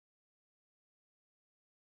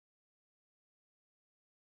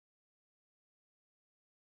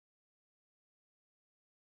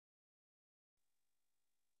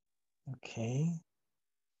Okay.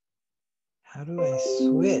 How do I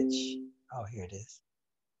switch? Oh, here it is.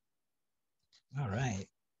 All right.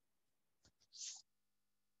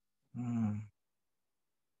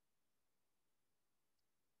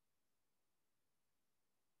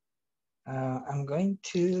 I'm going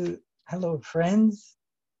to, hello friends,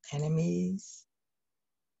 enemies,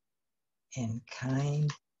 and kind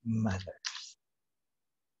mothers.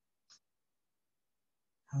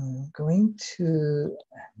 I'm going to,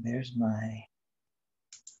 there's my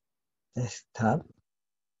desktop.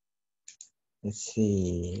 Let's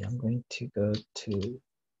see, I'm going to go to,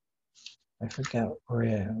 I forgot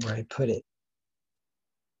where I put it.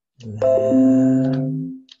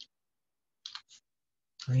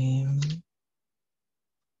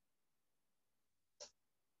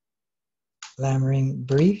 Lamrim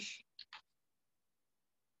brief.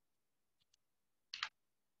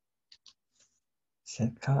 Is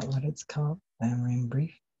that called what it's called? Lamrim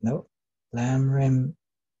brief? Nope. Lamrim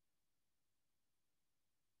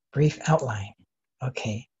brief outline.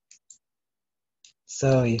 Okay.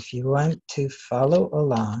 So if you want to follow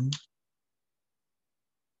along,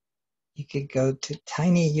 you could go to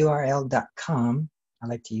tinyurl.com. I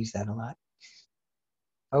like to use that a lot.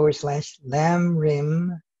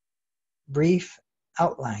 /Lamrim brief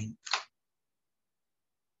outline.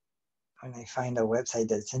 When I find a website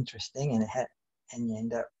that's interesting and you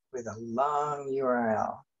end up with a long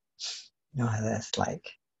URL. You know how that's like.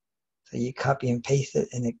 So you copy and paste it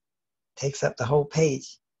and it takes up the whole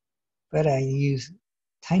page. But I use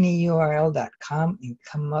tinyurl.com and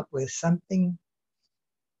come up with something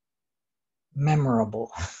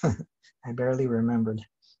memorable. I barely remembered.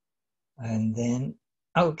 And then,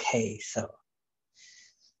 okay, so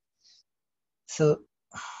the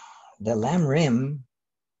Lamrim,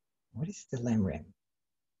 what is the Lamrim?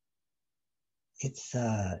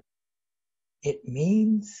 It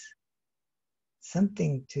means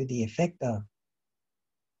something to the effect of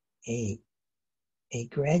a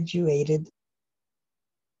graduated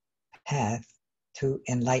path to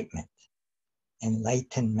enlightenment.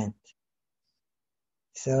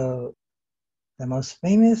 So the most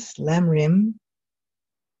famous Lamrim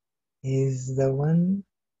is the one,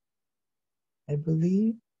 I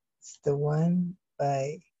believe, it's the one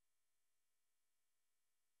by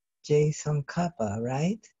J. Tsongkhapa,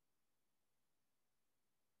 right?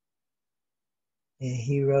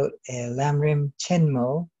 He wrote a Lamrim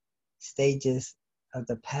Chenmo, Stages of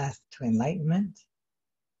the Path to Enlightenment.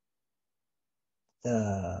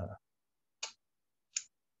 The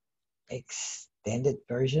extended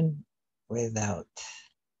version without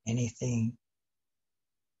anything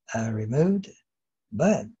removed,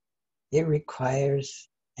 but it requires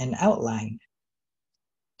an outline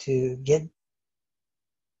to get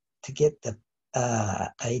the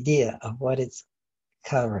idea of what it's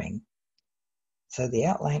covering. So the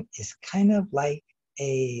outline is kind of like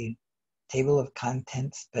a table of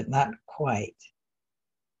contents, but not quite,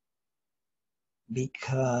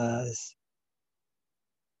 because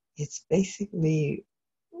it's basically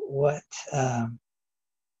what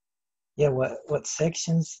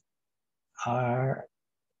sections are,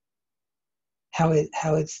 how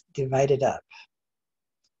it's divided up.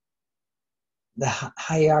 The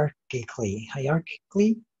hierarchically.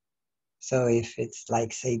 So if it's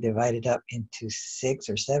like, say, divided up into 6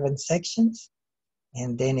 or 7 sections,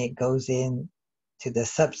 and then it goes in to the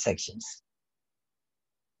subsections.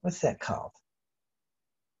 What's that called?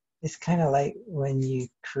 It's kind of like when you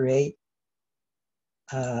create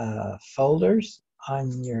folders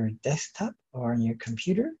on your desktop or on your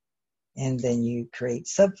computer, and then you create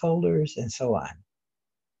subfolders and so on.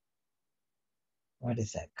 What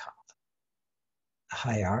is that called? A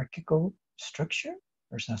hierarchical structure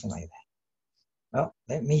or something like that. Well,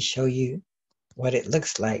 let me show you what it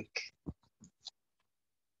looks like.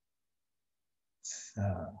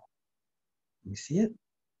 So, you see it?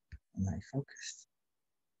 Am I focused?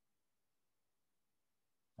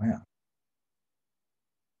 Well,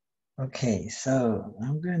 okay, so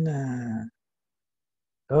I'm gonna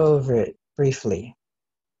go over it briefly.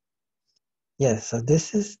 Yes, so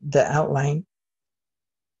this is the outline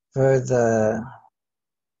for the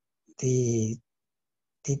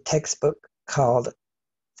textbook called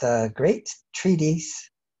The Great Treatise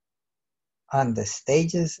on the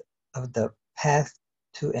Stages of the Path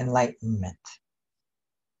to Enlightenment.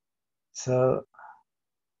 So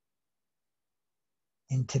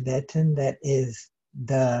in Tibetan, that is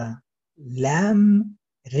the Lamrim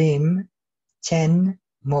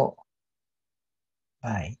Chenmo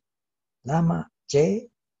by Lama J.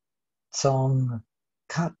 Tsongkhapa.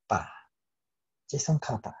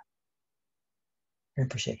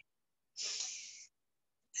 Rinpoche.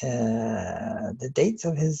 the dates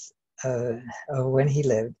of his of when he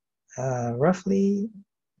lived, roughly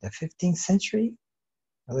the 15th century,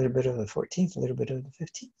 a little bit of the 14th, a little bit of the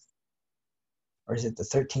 15th, or is it the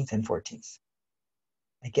 13th and 14th?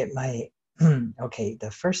 I get my okay.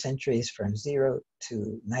 The first century is from 0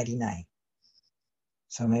 to 99,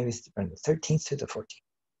 so maybe it's from the 13th to the 14th,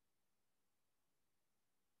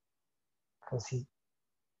 because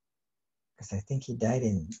I think he died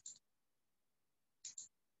in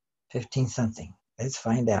 15 something. Let's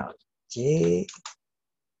find out. J.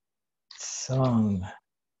 Song.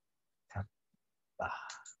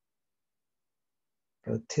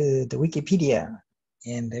 Go to the Wikipedia,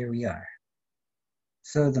 and there we are.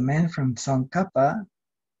 So the man from Tsongkhapa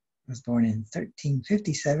was born in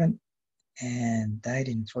 1357 and died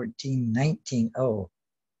in 1419. Oh,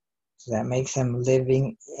 so that makes him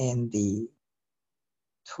living in the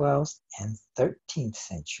 12th and 13th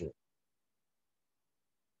century.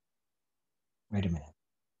 Wait a minute.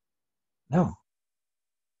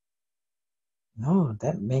 No,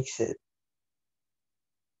 that makes it,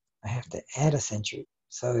 I have to add a century.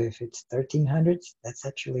 So if it's 1300s, that's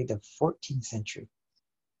actually the 14th century.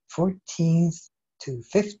 14th to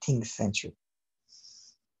 15th century.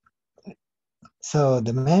 So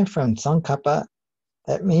the man from Tsongkhapa,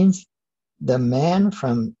 that means the man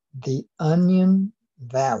from the Onion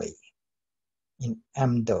Valley in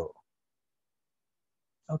Amdo.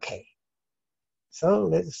 Okay, so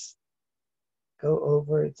let's go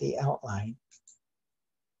over the outline.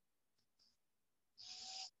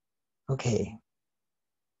 Okay.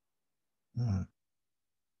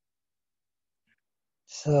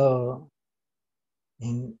 So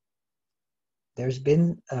there's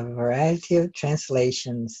been a variety of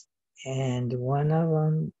translations, and one of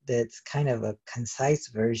them that's kind of a concise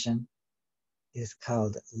version is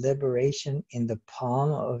called Liberation in the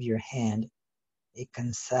Palm of Your Hand, a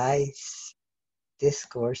concise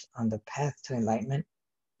discourse on the path to enlightenment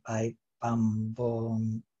by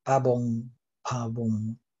Pabongka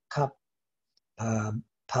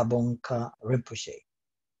Rinpoche.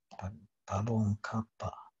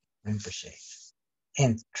 Pabongkapa Rinpoche.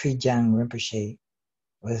 And Trijang Rinpoche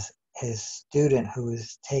was his student who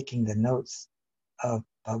was taking the notes of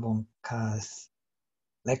Pabongka's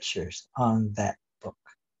lectures on that book.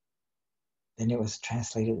 Then it was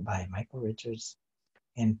translated by Michael Richards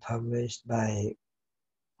and published by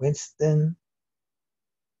Winston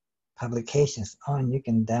Publications. And you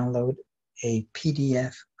can download a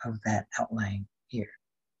PDF of that outline here.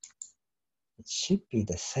 It should be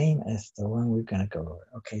the same as the one we're going to go over.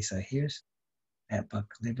 Okay, so here's that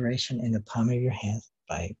book, Liberation in the Palm of Your Hand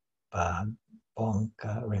by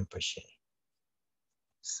Pabongka Rinpoche.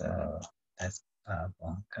 So that's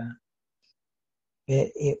Pabongka.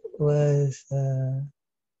 It was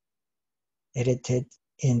edited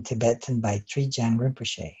in Tibetan by Trijang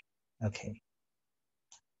Rinpoche. Okay.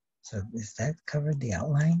 So is that covered the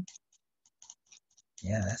outline?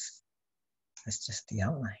 Yeah, that's just the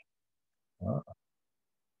outline. Whoa.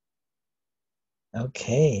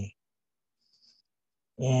 Okay.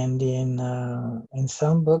 And in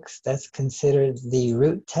some books, that's considered the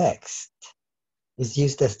root text. It's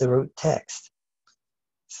used as the root text.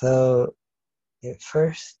 So it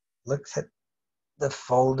first looks at the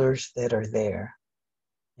folders that are there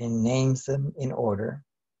and names them in order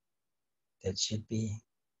that should be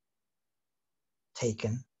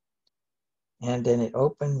taken. And then it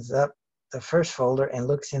opens up the first folder and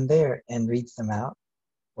looks in there and reads them out,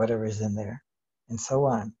 whatever is in there, and so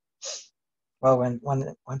on. Well,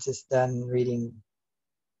 once it's done reading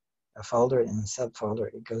a folder and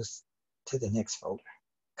subfolder, it goes to the next folder,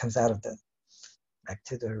 comes out of back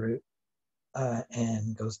to the root,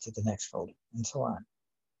 and goes to the next folder, and so on.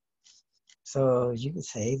 So you could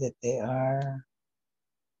say that they are,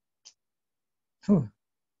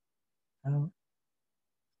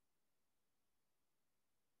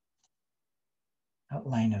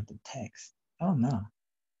 outline of the text. Oh no.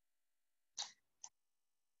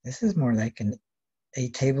 This is more like a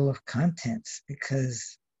table of contents,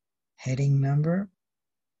 because heading number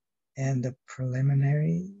and the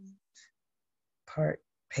preliminary part,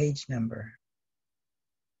 page number,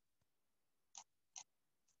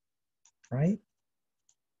 right?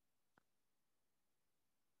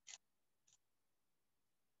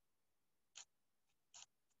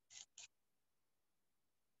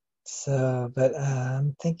 So, but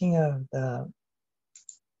I'm thinking of the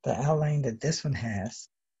outline that this one has.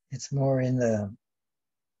 It's more in the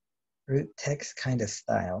root text kind of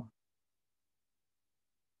style.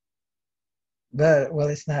 But, well,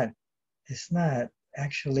 it's not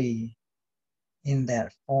actually in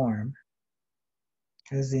that form,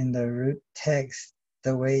 because in the root text,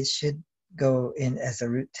 the way it should go in as a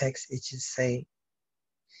root text, it should say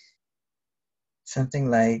something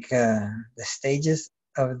like the stages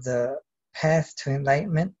of the path to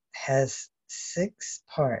enlightenment has 6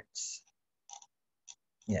 parts.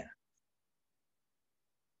 Yeah.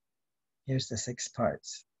 Here's the 6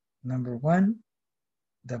 parts. Number 1,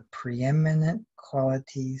 the preeminent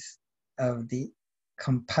qualities of the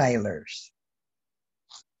compilers.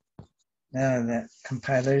 Now that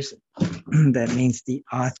compilers, that means the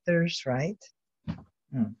authors, right?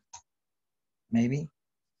 Maybe.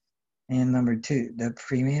 And number 2, the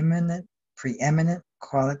preeminent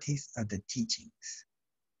qualities of the teachings.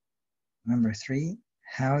 Number 3,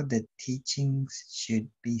 how the teachings should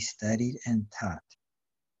be studied and taught.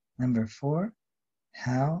 Number 4,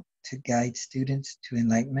 how to guide students to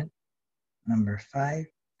enlightenment. Number 5,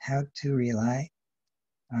 how to rely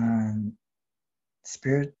on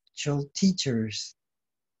spiritual teachers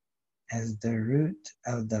as the root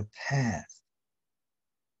of the path.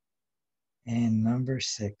 And number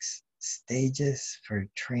 6, stages for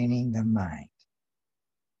training the mind.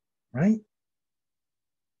 Right?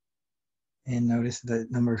 And notice that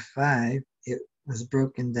number 5, it was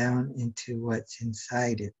broken down into what's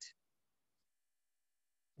inside it.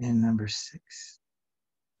 And number 6,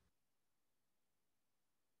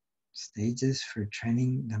 stages for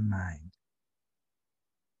training the mind.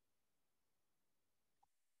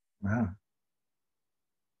 Wow.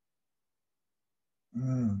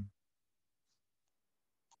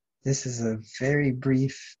 This is a very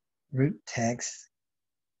brief root text,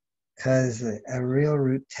 because a real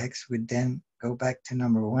root text would then go back to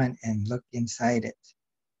number 1 and look inside it,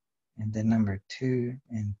 and then number 2,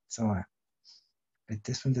 and so on. But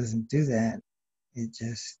this one doesn't do that. It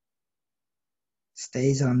just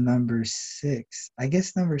stays on number 6. I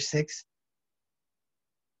guess number 6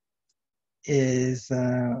 is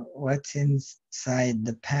what's inside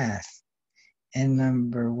the path. And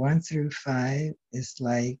number 1 through 5 is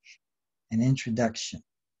like an introduction.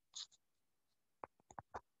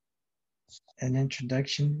 An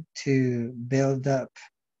introduction to build up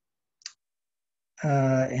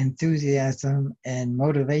enthusiasm and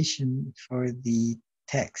motivation for the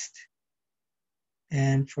text.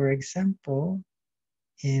 And for example,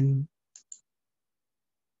 in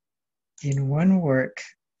one work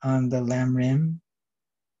on the Lamrim,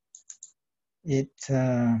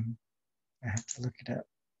 I have to look it up.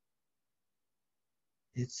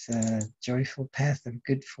 It's a joyful path of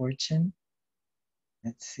good fortune.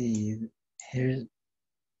 Let's see, here's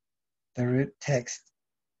the root text,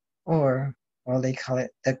 or, well, they call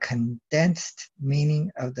it the condensed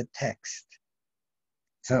meaning of the text.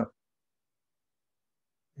 So,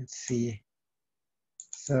 let's see.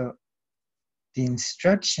 So, the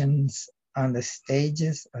instructions on the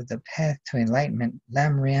stages of the path to enlightenment,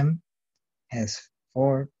 Lamrim, has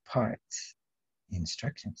 4 parts.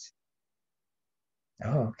 Instructions.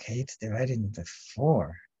 Oh, okay, it's divided into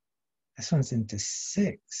 4. This one's into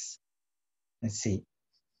 6. Let's see.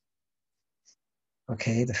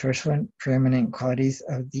 Okay, the first one, preeminent qualities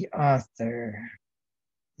of the author.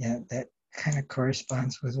 Yeah, that kind of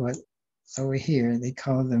corresponds with what's over here. They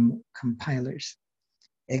call them compilers.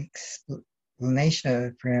 Explanation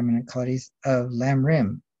of preeminent qualities of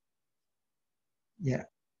Lamrim. Yeah,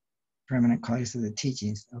 preeminent qualities of the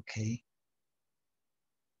teachings. Okay.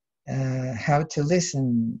 How to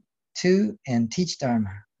listen to and teach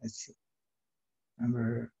Dharma. Let's see.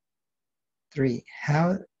 Number 3,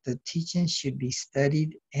 how the teaching should be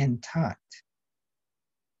studied and taught.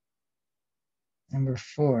 Number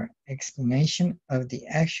 4, explanation of the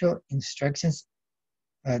actual instructions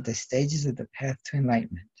of the stages of the path to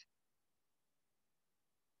enlightenment.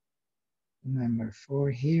 Number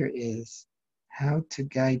 4 here is how to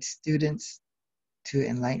guide students to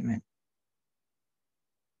enlightenment.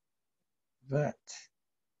 But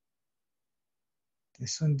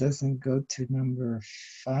this one doesn't go to number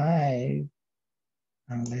 5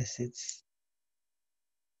 unless it's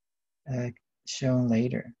shown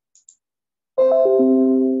later.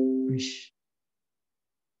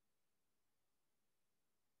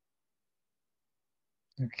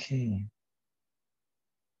 Okay.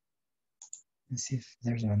 Let's see if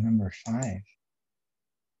there's a number 5.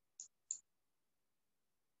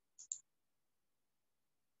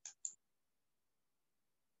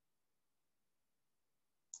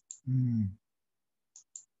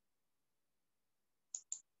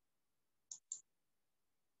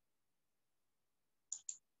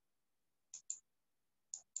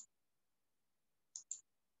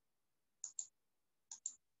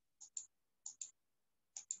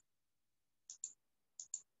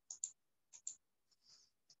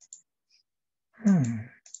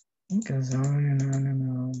 It goes on and on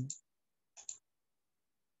and on.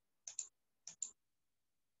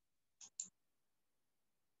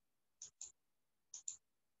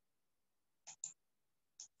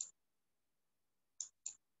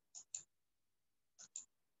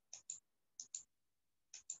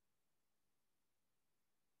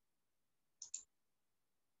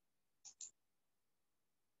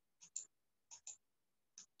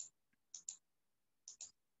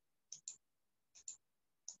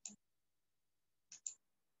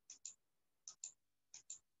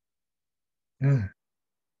 Ugh.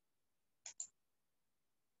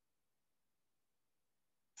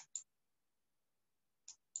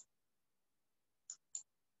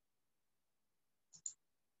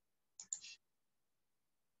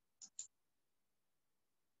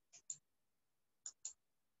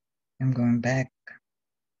 I'm going back,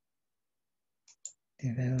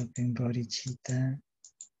 developing bodhicitta,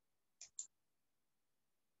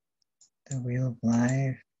 the wheel of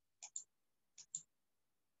life,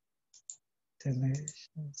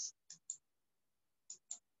 delicious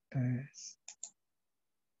birth.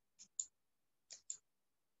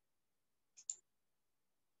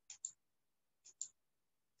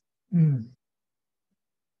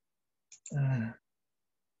 Ah.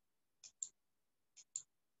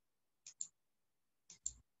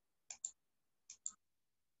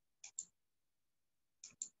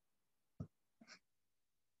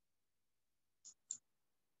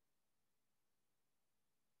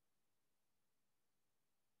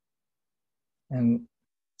 And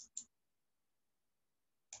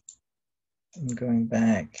I'm going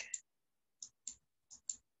back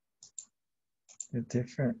to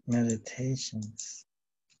different meditations,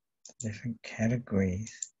 different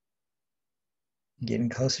categories, getting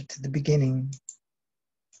closer to the beginning.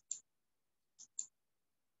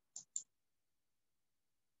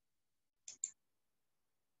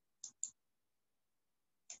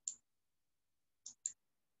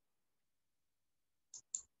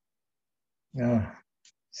 Oh,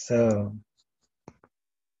 so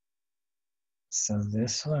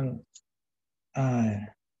this one,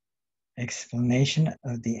 explanation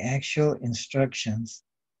of the actual instructions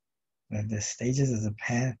of the stages of the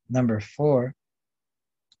path, number 4,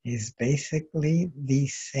 is basically the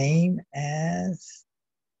same as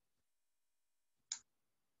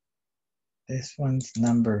this one's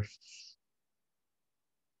number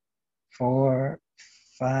 4,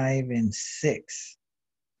 5, and 6,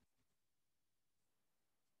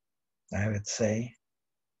 I would say,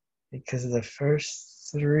 because the first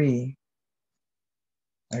 3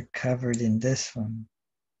 are covered in this one,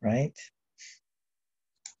 right?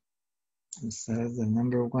 And so the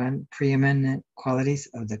number 1, preeminent qualities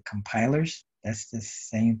of the compilers, that's the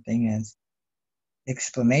same thing as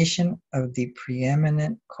explanation of the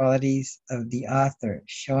preeminent qualities of the author,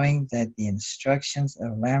 showing that the instructions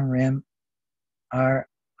of Lamrim are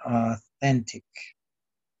authentic.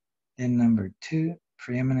 Then number 2,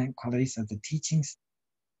 preeminent qualities of the teachings,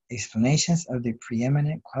 explanations of the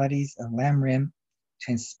preeminent qualities of Lamrim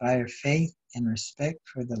to inspire faith and respect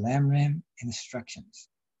for the Lamrim instructions.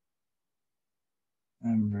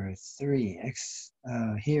 Number 3,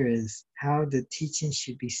 here is how the teaching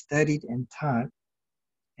should be studied and taught.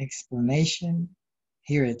 Explanation,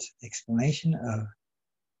 here it's explanation of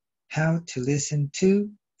how to listen to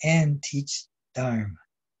and teach Dharma.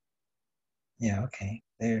 Yeah, okay,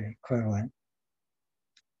 they're equivalent.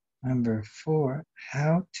 Number 4,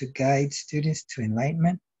 how to guide students to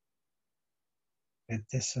enlightenment. But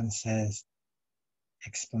this one says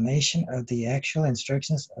explanation of the actual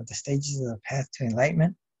instructions of the stages of the path to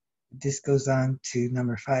enlightenment. This goes on to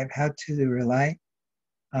number 5, how to rely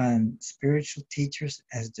on spiritual teachers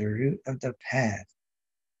as the root of the path.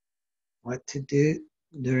 What to do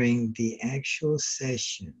during the actual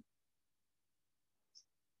session.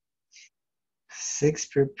 6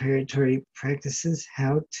 preparatory practices,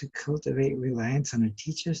 how to cultivate reliance on our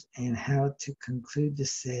teachers and how to conclude the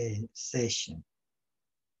session.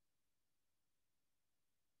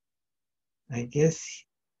 I guess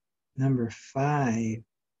number 5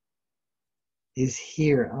 is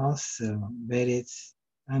here also, but it's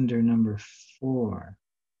under number 4.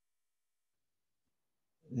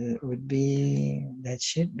 It would be, that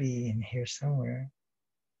should be in here somewhere.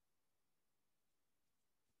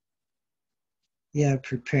 Yeah,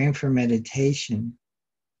 preparing for meditation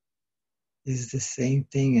is the same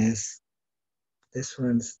thing as this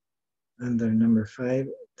one's under number 5,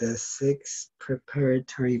 the 6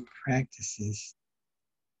 preparatory practices,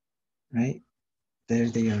 right? There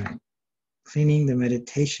they are. Cleaning the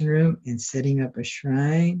meditation room and setting up a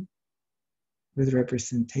shrine with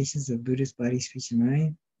representations of Buddha's body, speech, and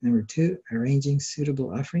mind. Number 2, arranging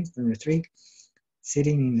suitable offerings. Number 3,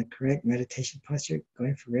 sitting in the correct meditation posture,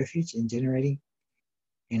 going for refuge, and generating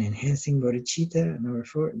and enhancing bodhicitta. Number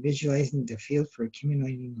 4, visualizing the field for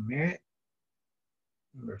accumulating merit.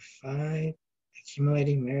 Number 5,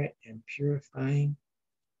 accumulating merit and purifying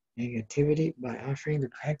negativity by offering the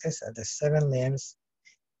practice of the 7 limbs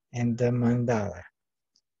and the mandala.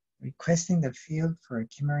 Requesting the field for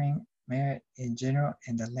accumulating merit in general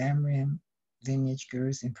and the Lamrim lineage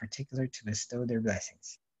gurus in particular to bestow their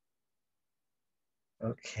blessings.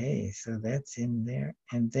 Okay, so that's in there.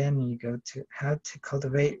 And then you go to how to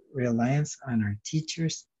cultivate reliance on our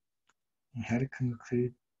teachers and how to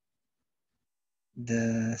conclude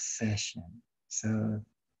the session. So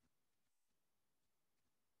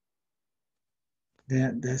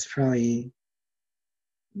that's probably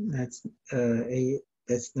that's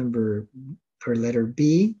that's number or letter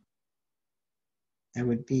B. That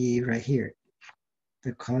would be right here.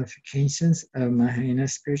 The qualifications of Mahayana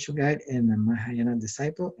spiritual guide and the Mahayana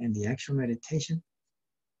disciple and the actual meditation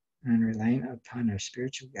on relying upon our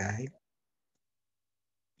spiritual guide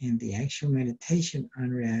and the actual meditation on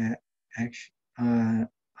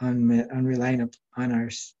relying upon our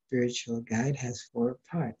spiritual guide has 4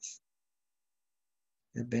 parts.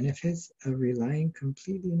 The benefits of relying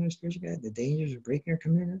completely on our spiritual guide, the dangers of breaking our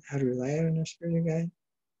commitment, how to rely on our spiritual guide,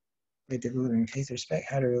 by developing faith and respect,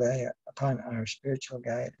 how to rely upon our spiritual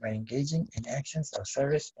guide by engaging in actions of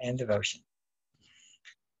service and devotion.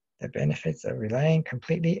 The benefits of relying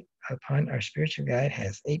completely upon our spiritual guide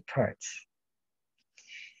has 8 parts.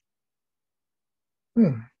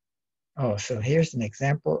 Oh, so here's an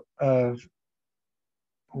example of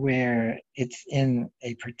where it's in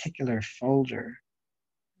a particular folder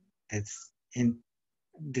that's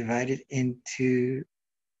divided into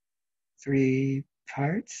 3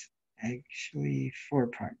 parts, actually 4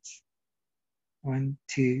 parts. 1,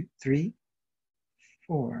 2, 3,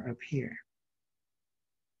 4 up here,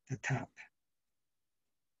 the top.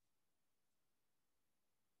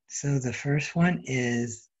 So the first one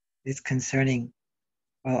is concerning,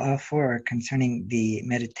 well, all 4 are concerning the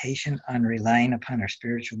meditation on relying upon our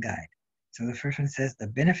spiritual guide. So the first one says the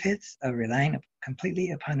benefits of relying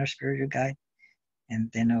completely upon our spiritual guide. And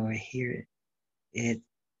then over here, it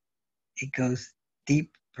goes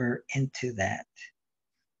deeper into that.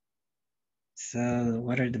 So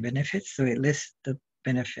what are the benefits? So it lists the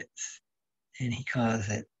benefits and he calls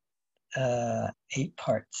it 8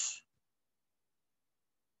 parts.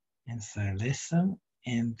 And so I list them,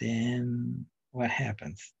 and then what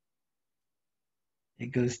happens?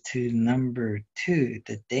 It goes to number 2,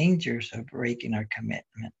 the dangers of breaking our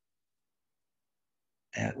commitment.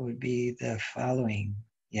 That would be the following.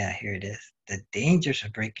 Yeah, here it is. The dangers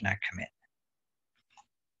of breaking our commitment.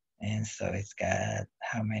 And so it's got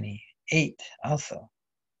how many? 8 also.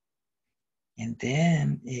 And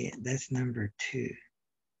then that's number 2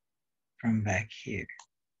 from back here.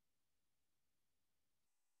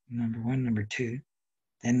 Number 1, number 2.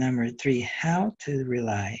 Then number 3, how to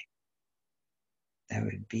rely. That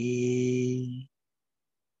would be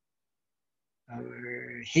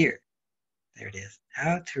over here. There it is.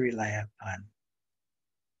 How to rely upon.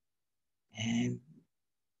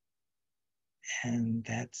 And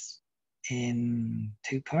that's in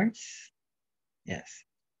 2 parts. Yes.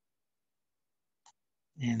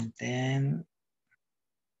 And then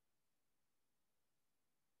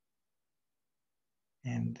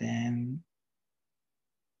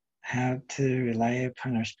how to rely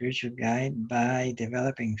upon our spiritual guide by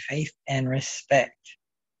developing faith and respect.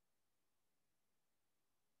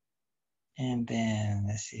 And then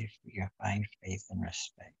let's see if we can find faith and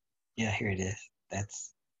respect. Yeah, here it is.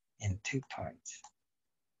 That's in 2 parts.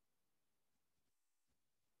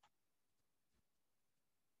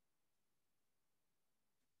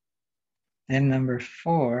 Then number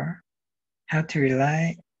 4, how to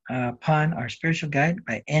rely upon our spiritual guide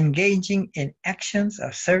by engaging in actions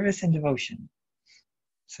of service and devotion.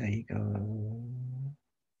 So you go,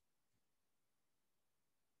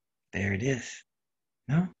 there it is.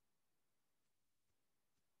 No?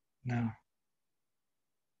 No.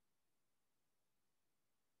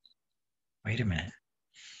 Wait a minute.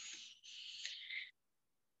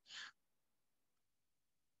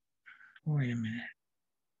 Wait a minute.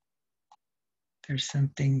 There's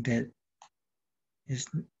something that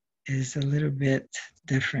is a little bit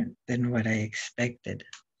different than what I expected.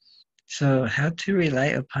 So how to rely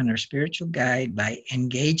upon our spiritual guide by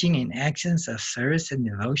engaging in actions of service and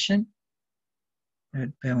devotion. But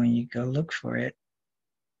when you go look for it,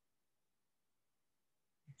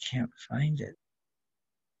 you can't find it.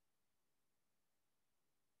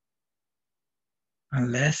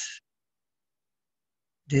 Unless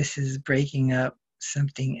this is breaking up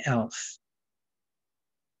something else.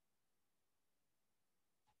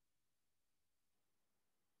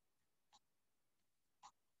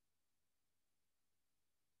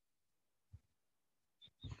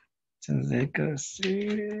 So that goes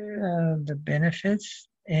through the benefits,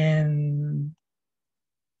 and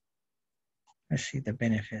let's see, the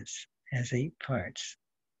benefits has 8 parts.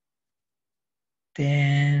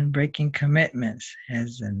 Then breaking commitments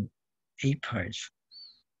has 8 parts.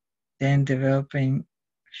 Then developing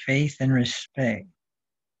faith and respect.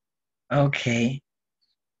 Okay,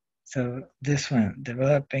 so this one,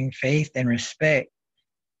 developing faith and respect,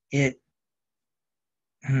 it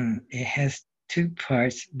it has 2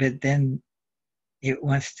 parts, but then it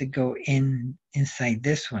wants to go inside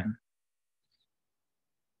this one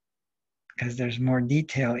because there's more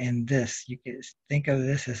detail in this. You can think of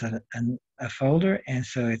this as a folder, and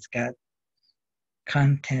so it's got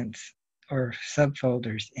contents or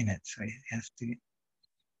subfolders in it. So it has to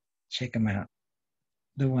check them out.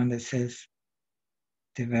 The one that says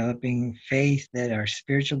developing faith that our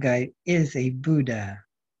spiritual guide is a Buddha.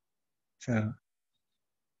 So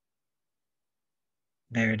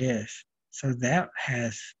there it is. So that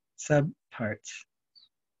has subparts,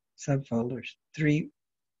 subfolders, 3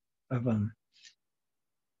 of them.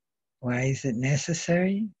 Why is it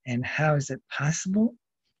necessary? And how is it possible?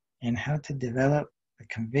 And how to develop a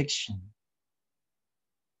conviction.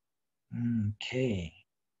 Okay.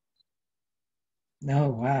 Oh,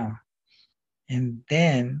 wow. And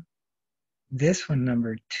then this one,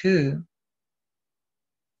 number 2.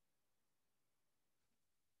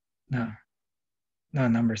 No,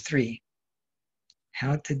 number 3.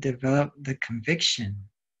 How to develop the conviction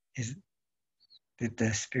is that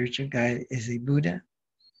the spiritual guide is a Buddha.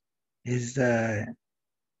 Is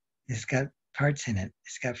it's got parts in it.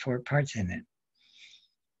 It's got 4 parts in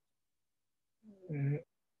it.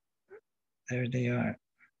 There they are.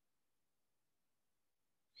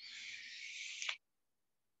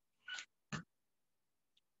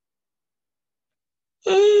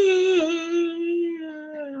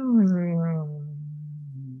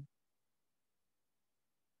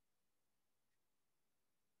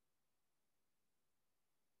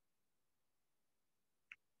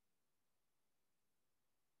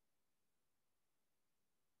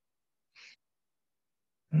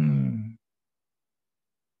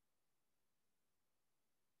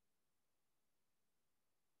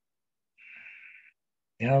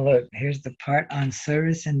 Now look, here's the part on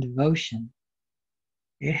service and devotion.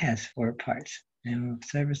 It has 4 parts. Now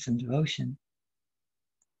service and devotion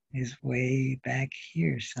is way back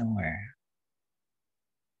here somewhere.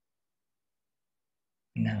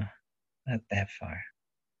 No, not that far.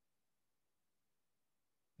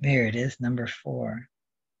 There it is, number 4.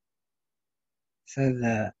 So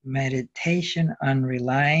the meditation on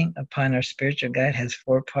relying upon our spiritual guide has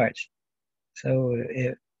 4 parts. So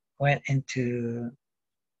it went into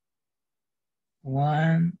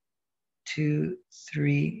 1, 2,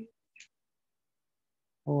 3,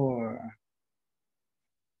 4.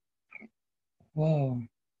 Whoa.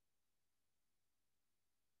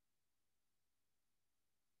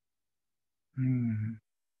 I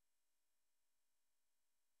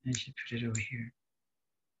should put it over here.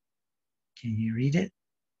 Can you read it?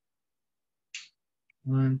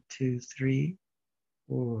 1, 2, 3,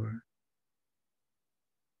 4.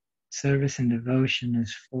 Service and devotion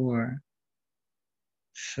is 4.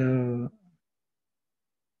 So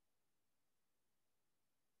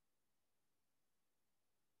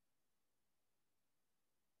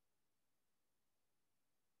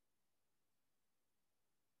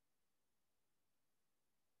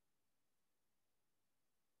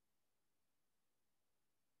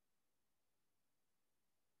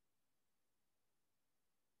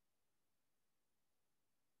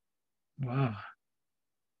wow.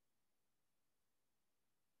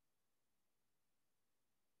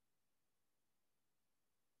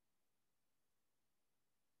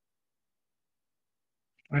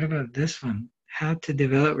 What about this one? How to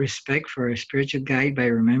develop respect for a spiritual guide by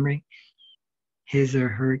remembering his or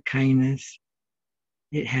her kindness.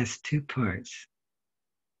 It has 2 parts.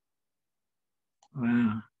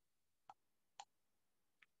 Wow.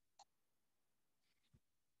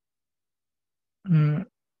 Mm,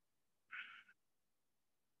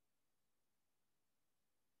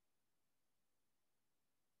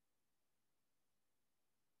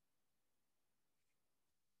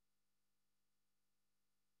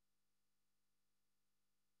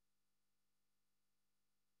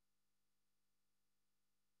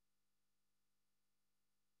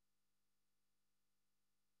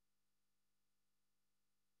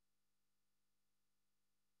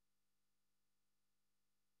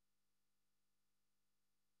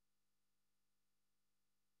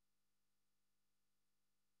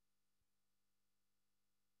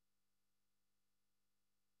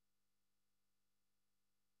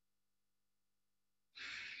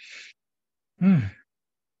 Hmm.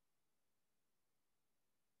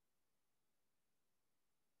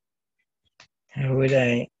 How would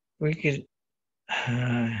I? We could.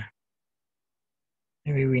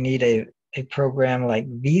 Maybe we need a program like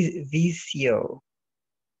Visio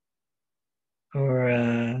or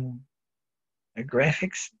a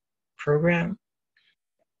graphics program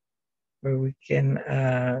where we can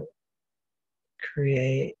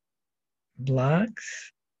create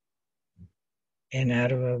blocks and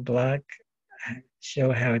out of a block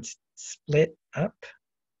show how it's split up,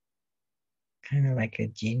 kind of like a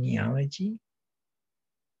genealogy.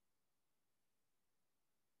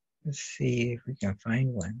 Let's see if we can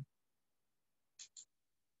find one.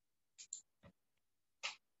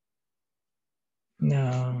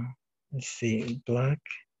 No, let's see, block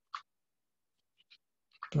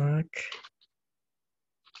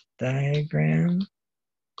diagram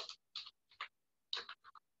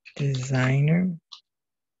designer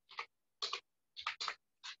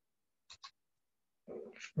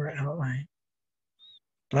for outline.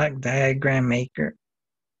 Block diagram maker.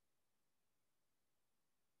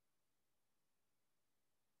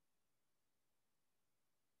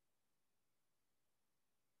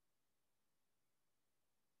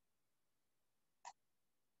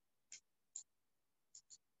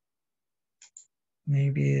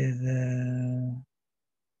 Maybe the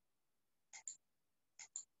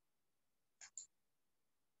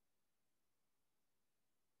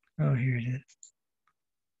oh, here it is.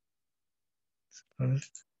 Suppose.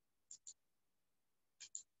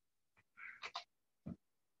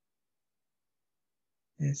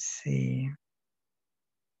 Let's see.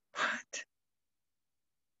 What?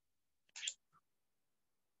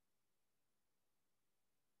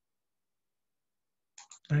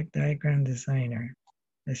 Block diagram designer.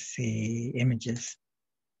 Let's see. Images.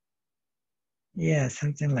 Yeah,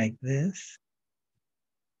 something like this.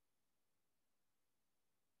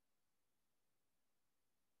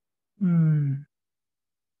 Hmm.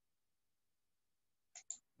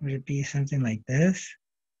 Would it be something like this?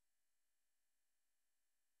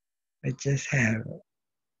 But just have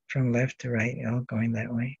from left to right, all going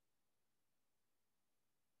that way.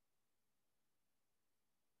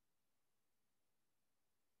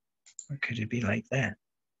 Or could it be like that?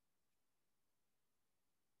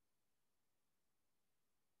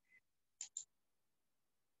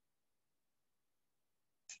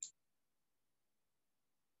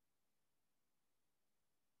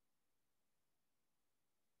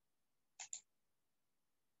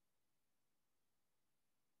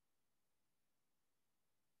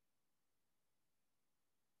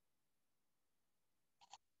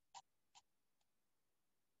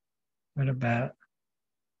 What about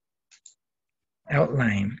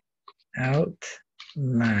outline?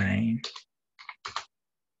 Outline.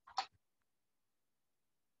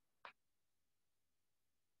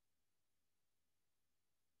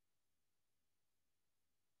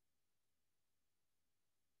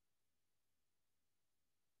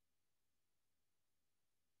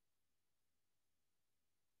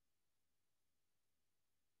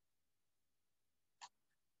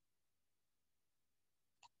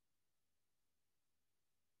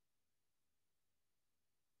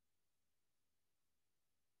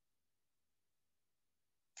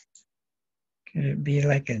 Could it be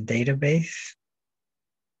like a database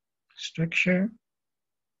structure?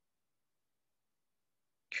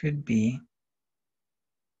 Could be.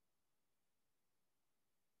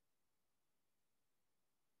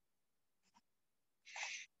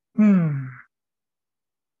 Hmm.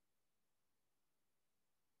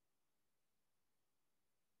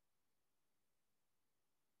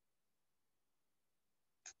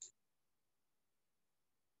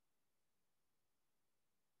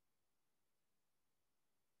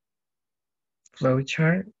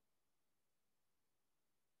 Flowchart?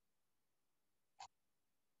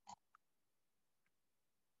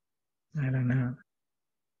 I don't know.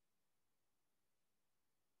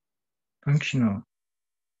 Functional.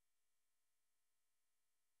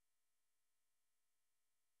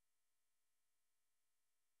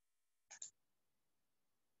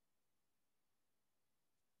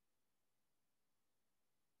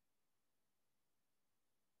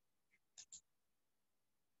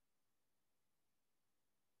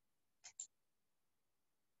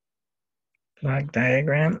 Block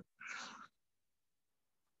diagram?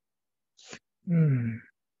 Hmm.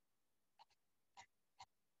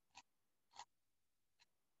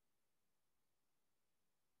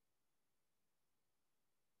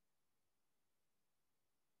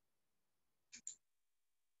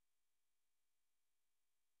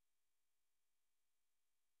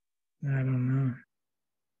 I don't know.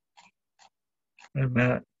 What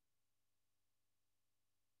about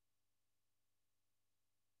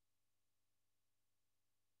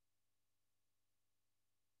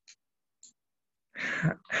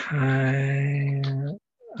Hierarchical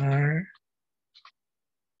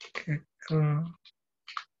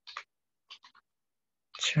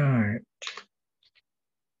chart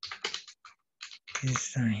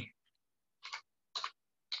design.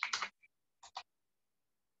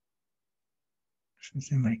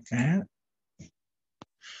 Something like that.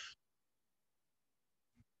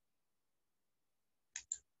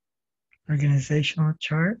 Organizational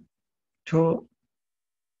chart tool.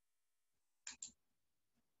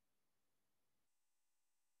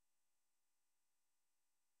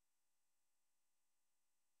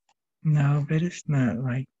 No, but it's not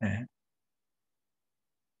like that.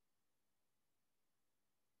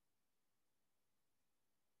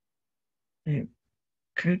 It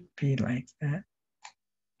could be like that.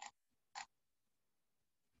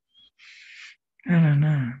 I don't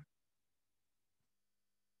know.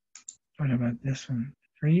 What about this one?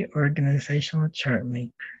 Free organizational chart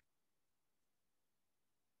maker.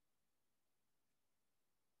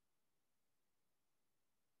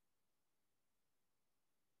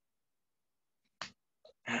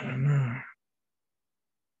 I don't know.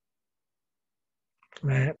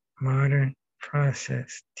 Flat, modern,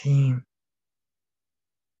 process, team,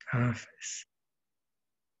 office.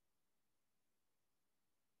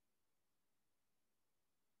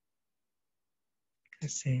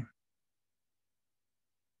 Let's see.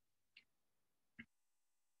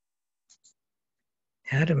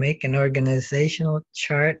 How to make an organizational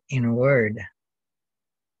chart in Word.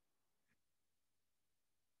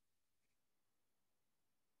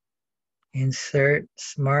 Insert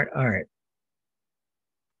SmartArt.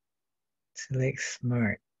 Select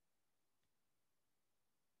Smart.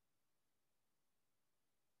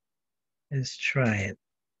 Let's try it.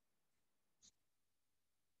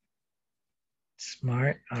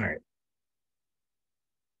 SmartArt.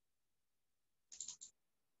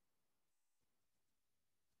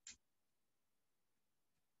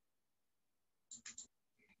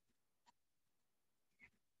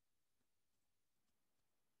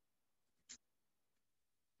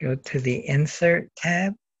 Go to the Insert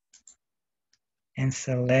tab and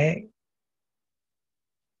select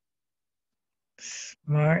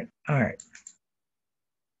SmartArt.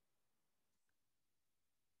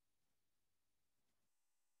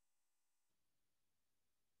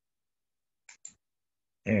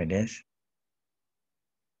 There it is.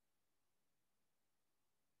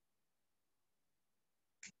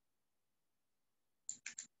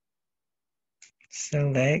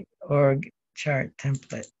 Select org chart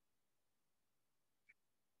template.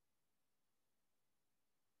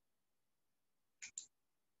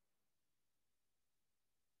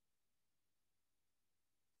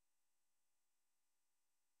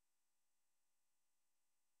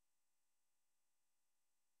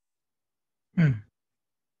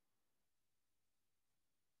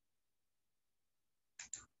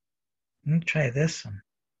 Let me try this one.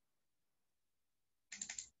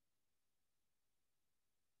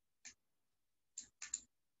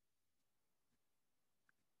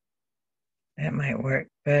 That might work,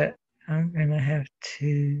 but I'm gonna have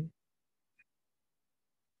to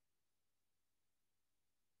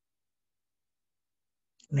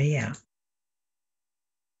layout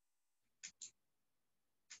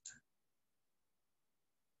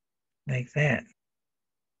like that.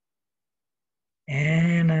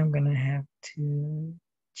 And I'm gonna have to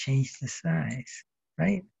change the size,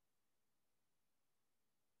 right?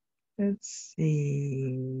 Let's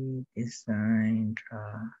see, design,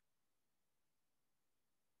 draw.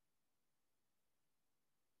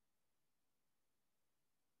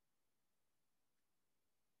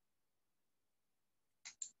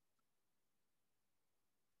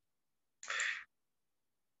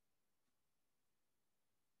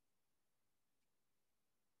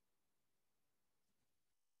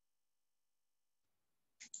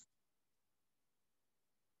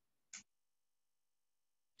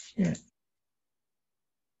 Shit.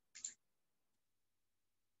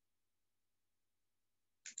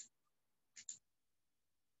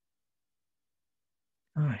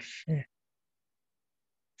 Oh shit.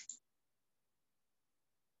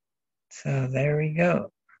 So there we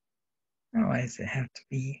go. Now why does it have to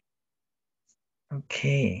be?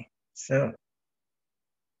 Okay, so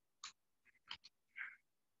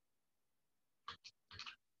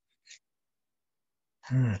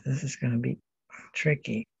this is gonna be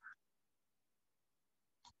tricky.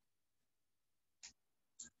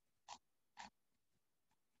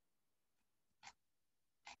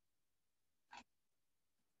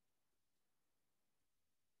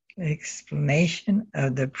 Explanation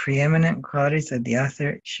of the preeminent qualities of the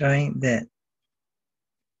author, showing that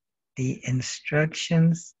the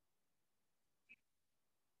instructions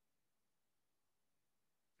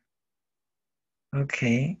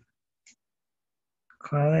Okay.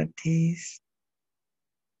 Qualities.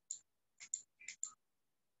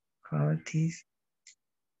 Qualities.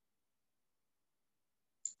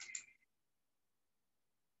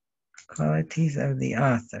 Qualities of the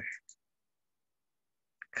author.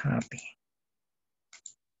 Copy.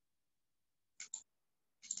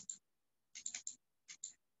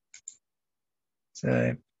 So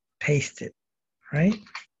I paste it, right?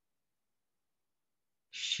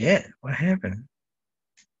 Shit, what happened?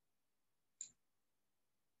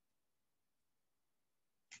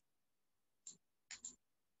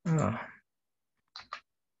 Oh.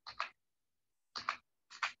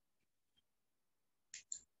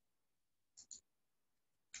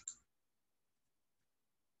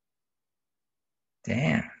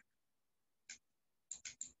 Damn.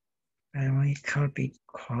 I only copied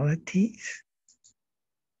qualities.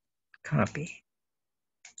 Copy.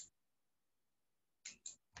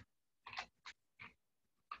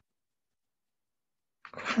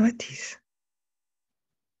 Qualities.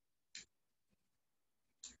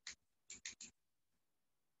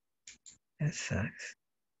 That sucks.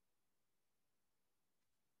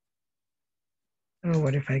 Oh,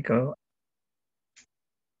 what if I go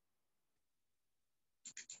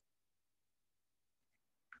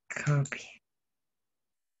copy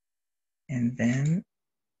and then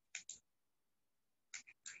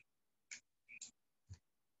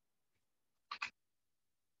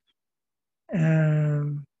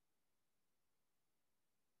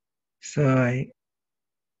so I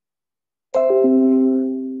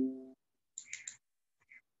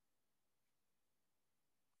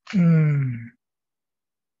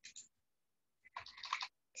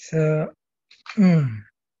so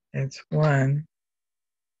that's 1,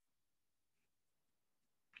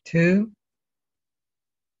 2.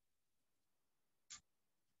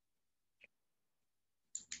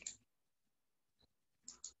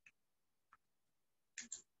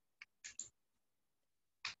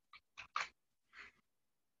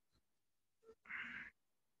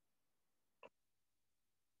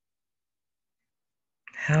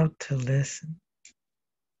 How to listen.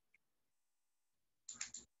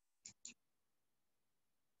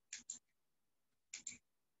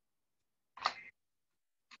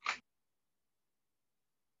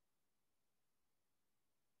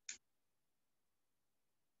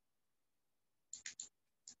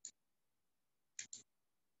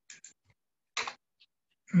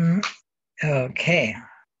 Okay.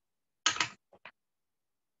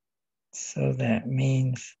 So that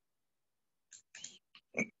means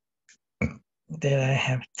that I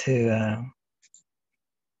have to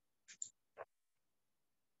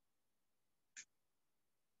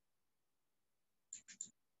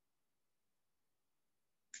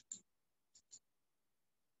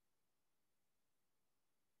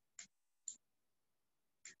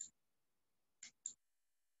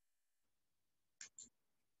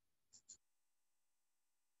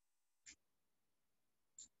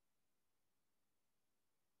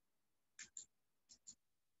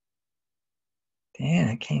damn,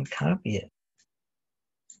 I can't copy it.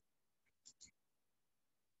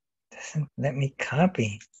 Doesn't let me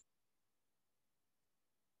copy.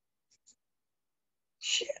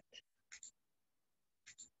 Shit.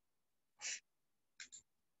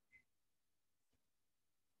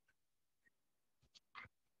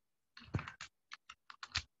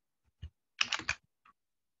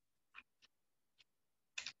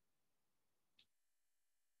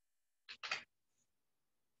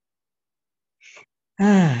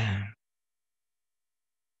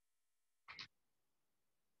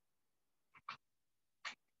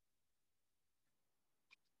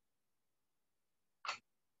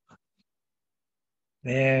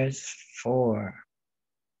 There's 4.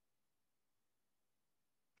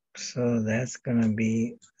 So that's gonna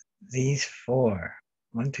be these 4.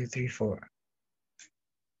 1, 2, 3, 4.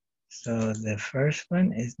 So the first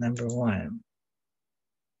one is number 1,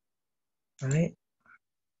 right?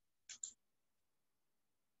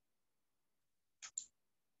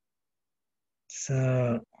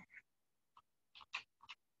 So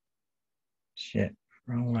shit,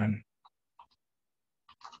 wrong one.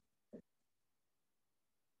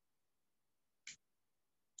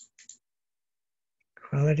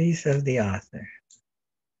 Qualities of the author.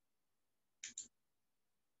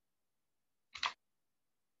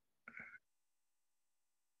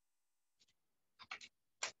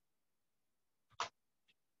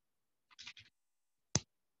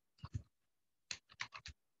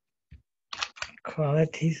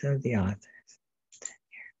 Qualities of the author.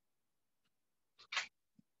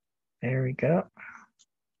 There we go.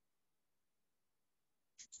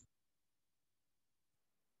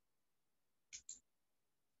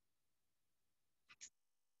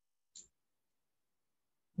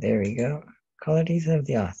 There we go. Qualities of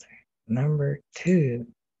the author. Number 2.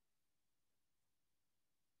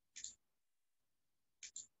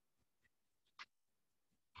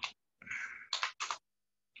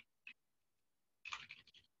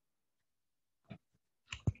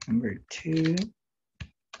 Number 2.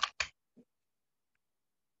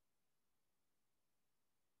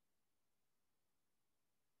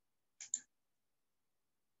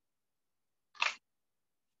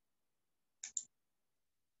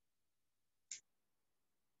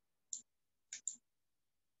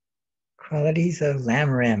 Qualities of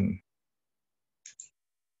Lamrim.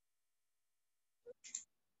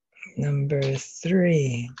 Number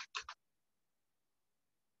 3.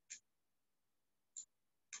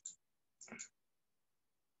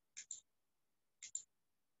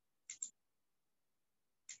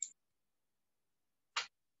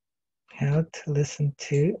 How to listen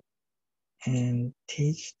to and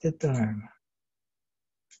teach the Dharma.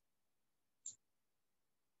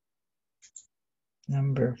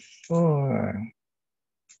 Number 4.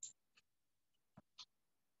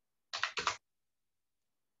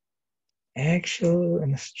 Actual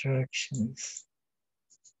instructions.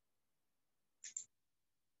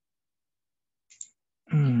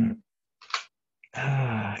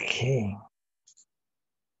 Okay.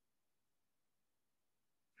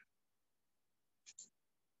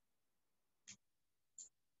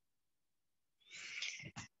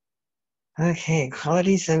 Okay,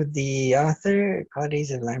 qualities of the author,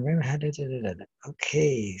 qualities of Lamrim.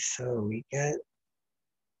 Okay, so we got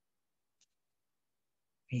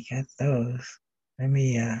those. Let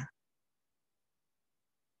me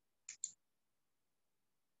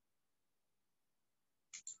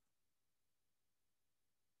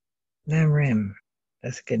Lamrim.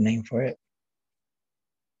 That's a good name for it.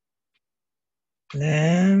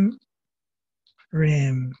 Lamrim.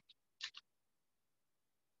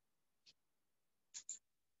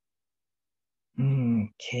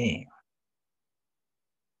 Okay.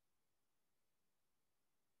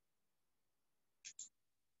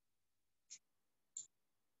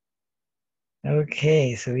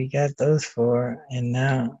 Okay, so we got those 4, and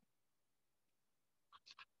now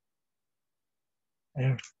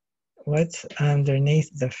what's underneath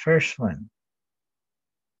the first one?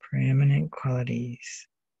 Preeminent qualities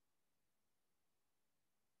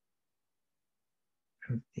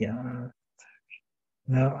of the author.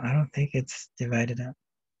 No, I don't think it's divided up.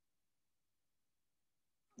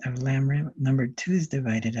 Of Lamrim, number 2 is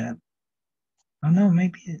divided up. Oh no,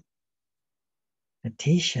 maybe it's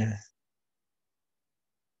Atisha.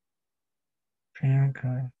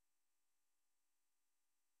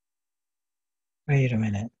 Wait a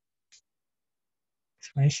minute.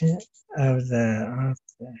 Explanation of the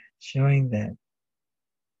author showing that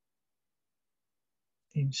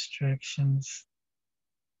the instructions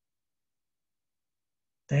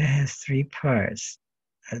that has 3 parts.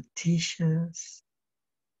 Atisha's.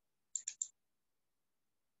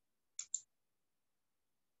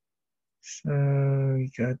 So we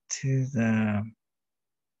go to the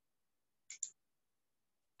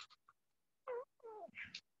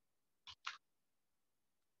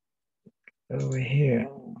over here.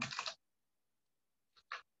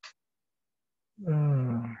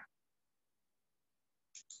 Oh.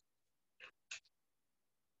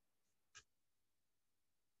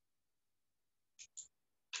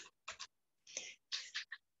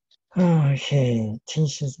 Okay,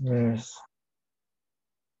 teacher's birth.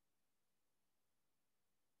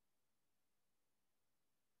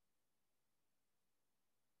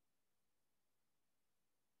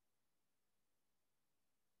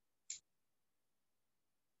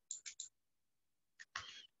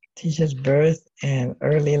 Teacher's birth and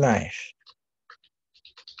early life.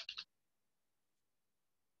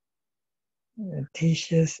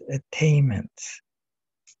 Teacher's attainments.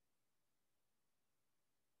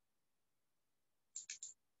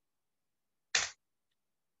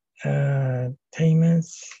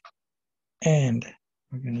 Attainments, and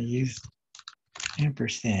we're going to use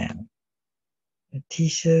ampersand.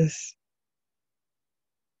 Teacher's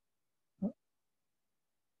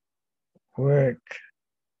work.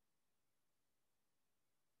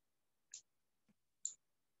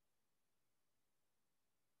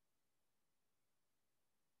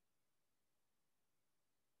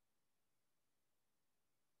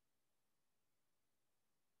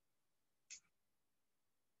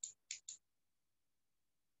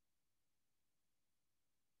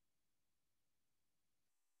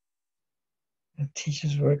 The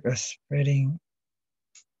teacher's work of spreading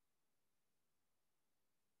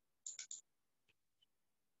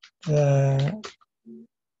the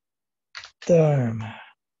Dharma.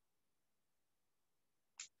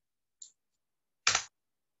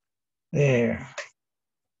 There.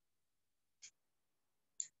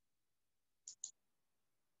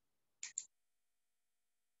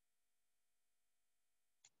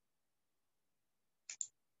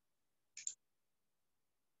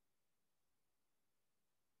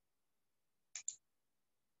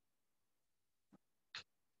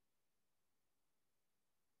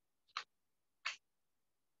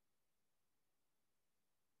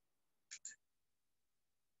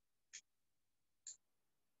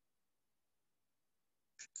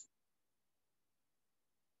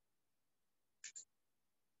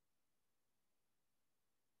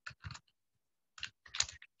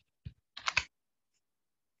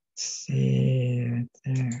 See right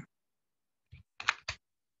there.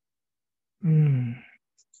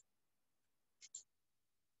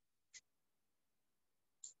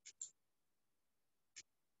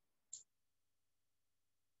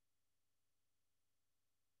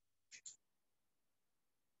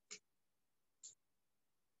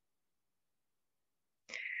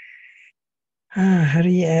 How do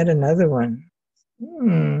you add another one?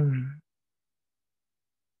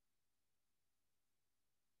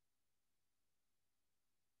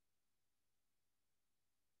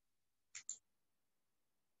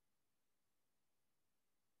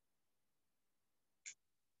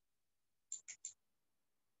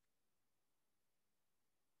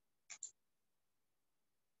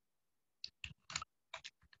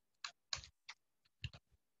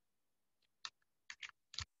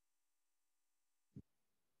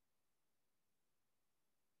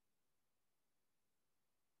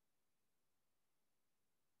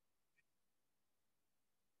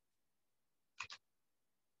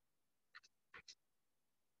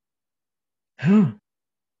 Oh,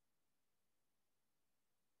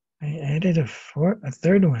 I added a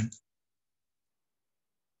third one.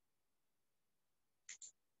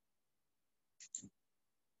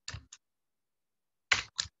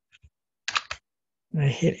 I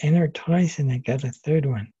hit enter twice and I got a third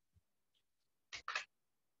one.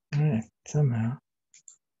 Somehow.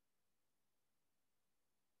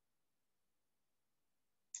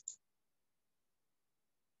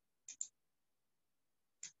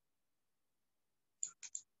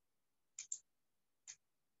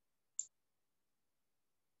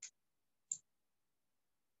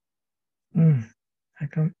 How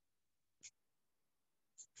come?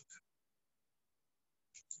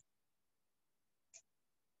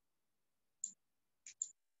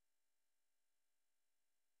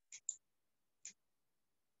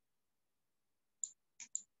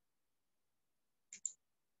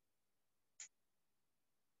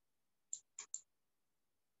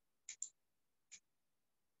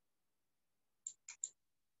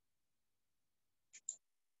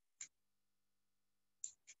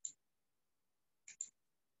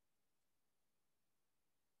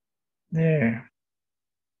 There.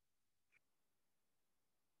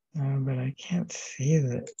 But I can't see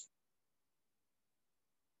that.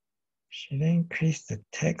 Should I increase the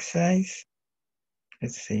text size?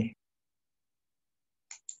 Let's see.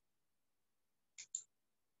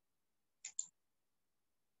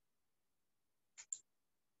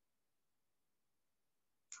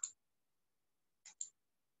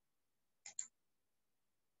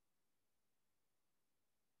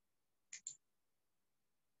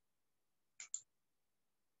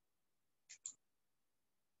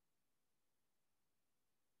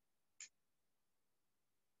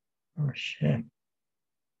 Oh, shit.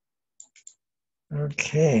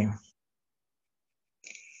 Okay.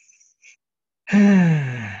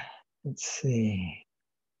 Let's see.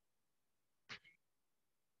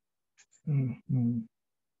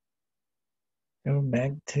 Go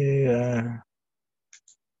back to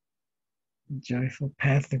Joyful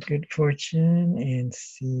Path of Good Fortune and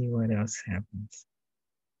see what else happens.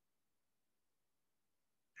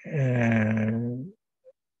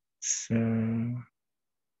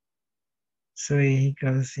 So he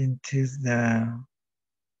goes into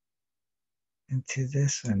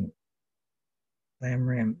this one,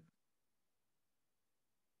 Lamrim.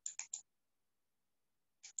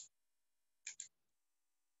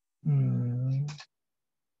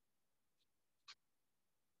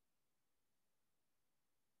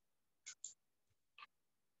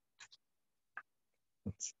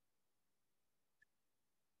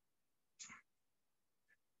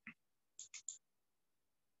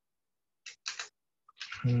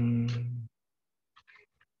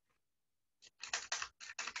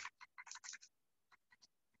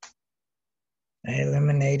 I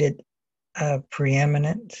eliminated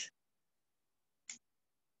preeminence.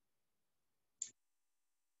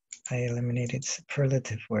 I eliminated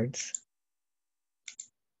superlative words.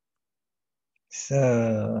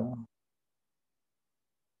 So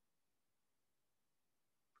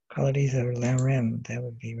Qualities of Lamrim, that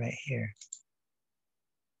would be right here.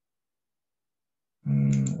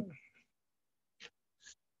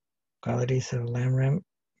 Qualities of Lamrim.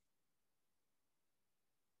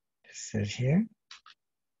 This is here.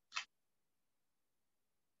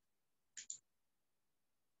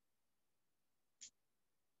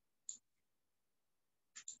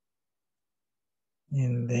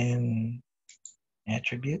 And then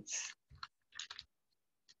attributes,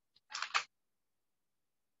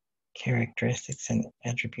 characteristics and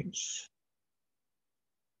attributes.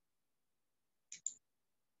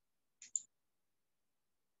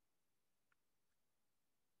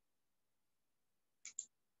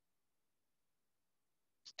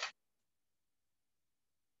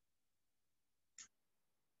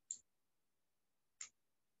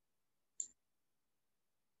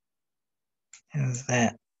 How's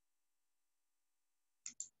that?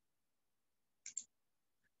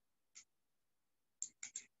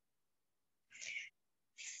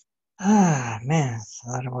 Ah, man, it's a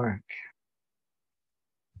lot of work.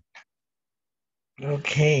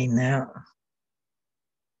 Okay, now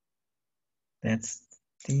that's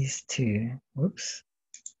these two. Whoops.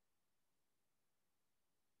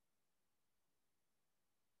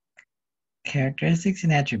 Characteristics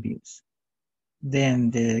and attributes. Then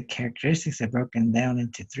the characteristics are broken down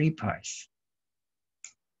into 3 parts.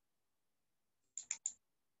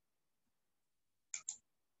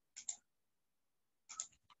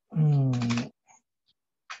 Hmm.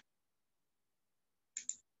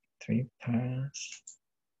 3 parts.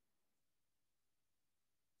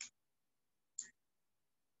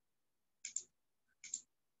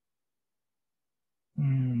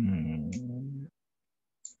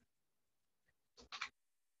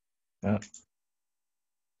 Oh.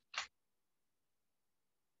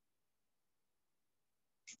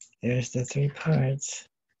 There's the 3 parts.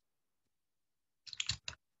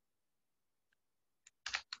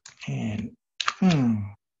 And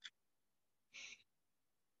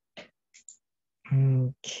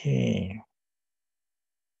okay.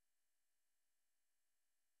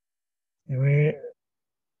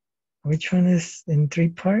 Which one is in 3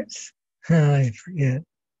 parts? I forget.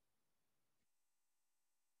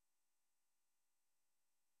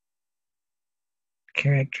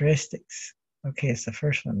 Characteristics. Okay, it's the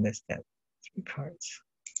first one that's got 3 parts.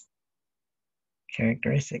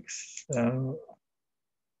 Characteristics. So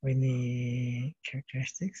we need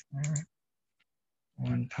characteristics.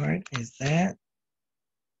 One part is that.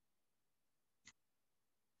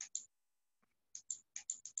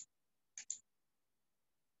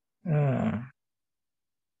 Oh,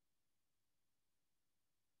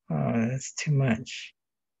 that's too much.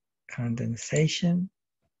 Condensation.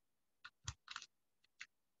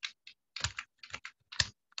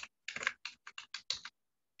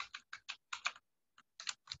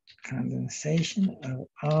 Condensation of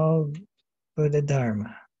all Buddha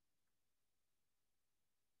Dharma.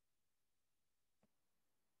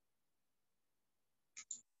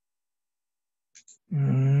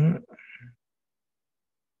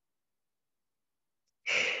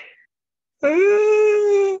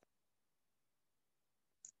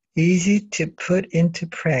 Easy to put into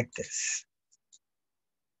practice.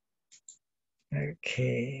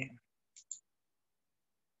 Okay.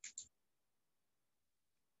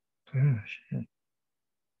 Oh, shit.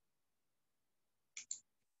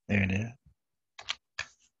 There it is.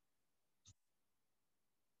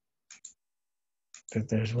 But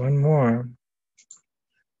there's one more.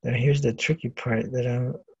 Now here's the tricky part that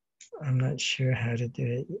I'm not sure how to do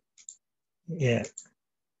it yet.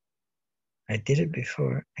 I did it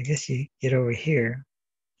before. I guess you get over here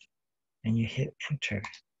and you hit enter.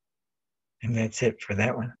 And that's it for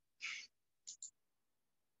that one.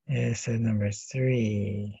 Yeah, so number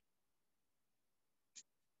 3.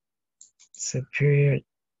 Superior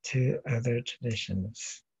to other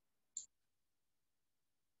traditions.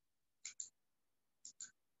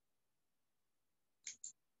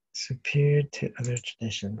 Superior to other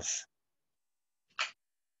traditions.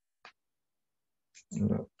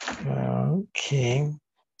 Okay.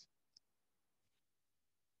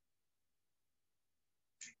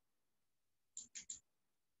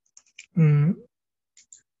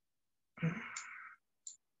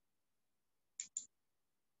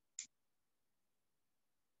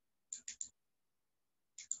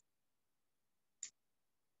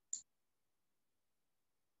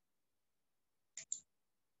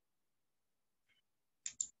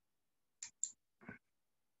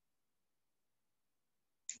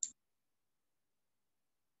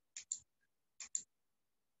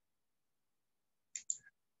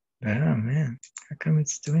 Oh man, how come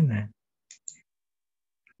it's doing that?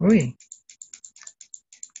 Oi.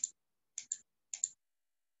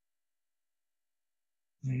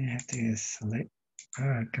 You have to select.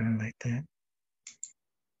 Oh, kind of like that.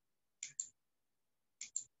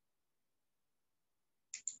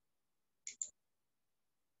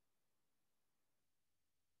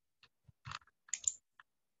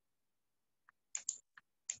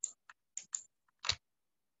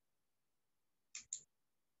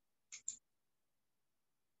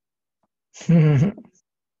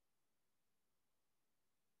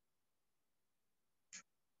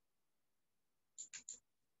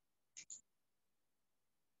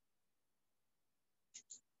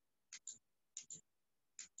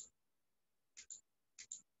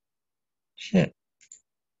 Shit.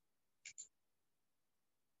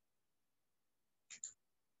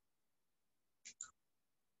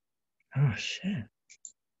 Oh, shit.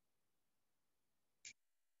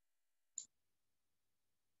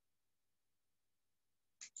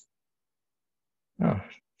 Oh.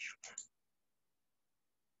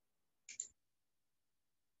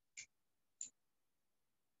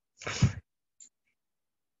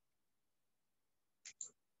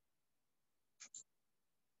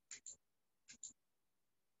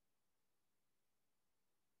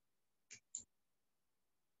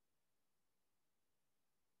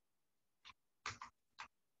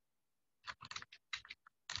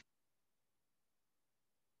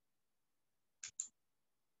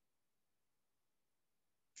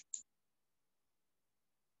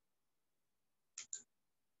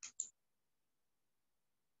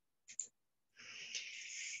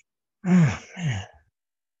 Oh, man.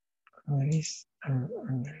 Qualities are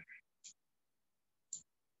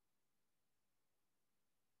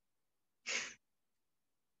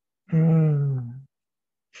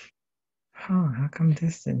how come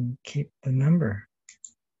this didn't keep the number?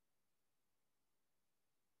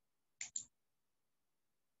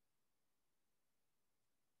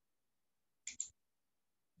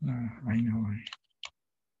 Oh, I know why.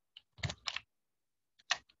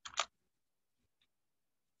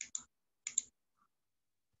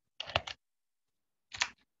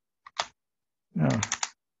 Oh.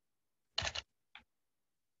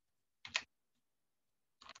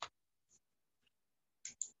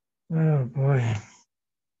 Oh, boy.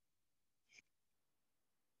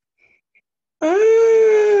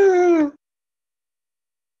 Ah!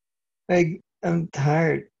 I'm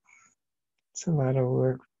tired. It's a lot of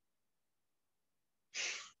work.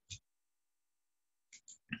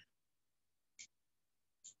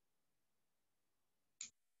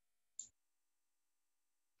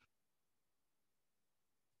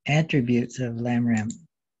 Attributes of Lamrim.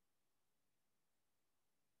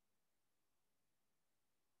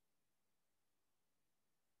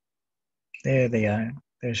 There they are.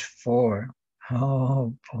 There's 4.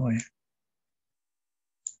 Oh, boy.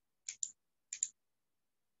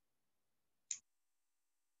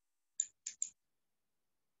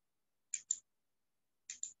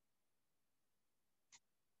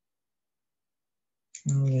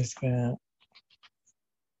 I'm just gonna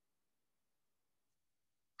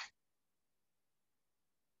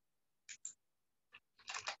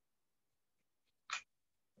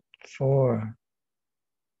 4.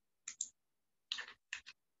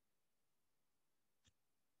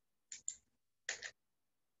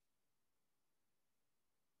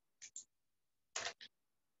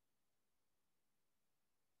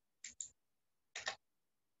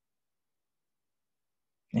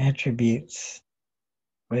 Attributes.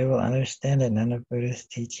 We will understand that none of Buddha's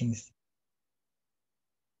teachings.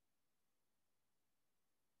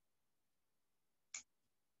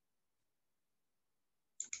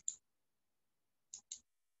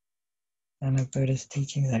 None of Buddha's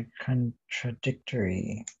teachings are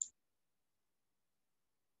contradictory.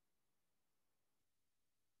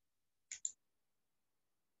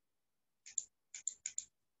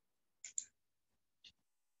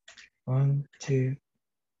 One, two,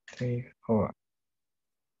 three, 4.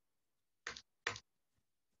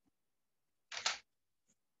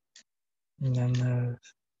 None of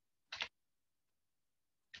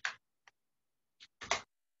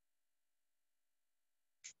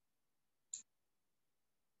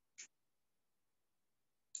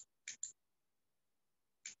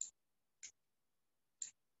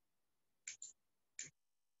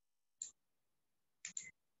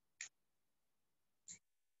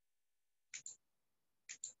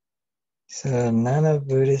So none of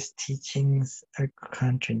Buddhist teachings are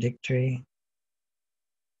contradictory.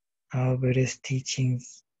 All Buddhist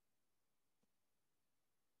teachings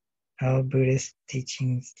are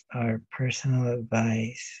personal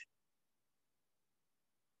advice.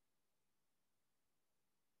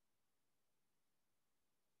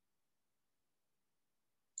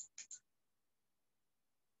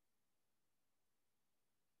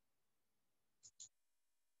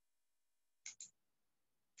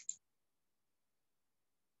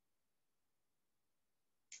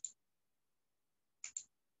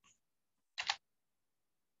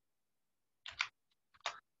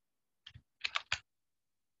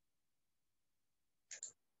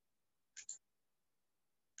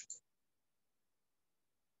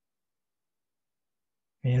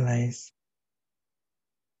 Realize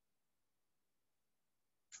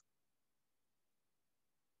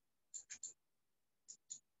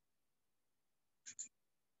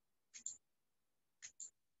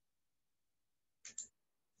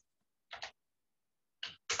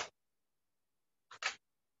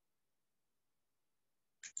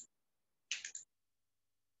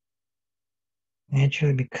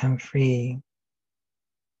naturally become free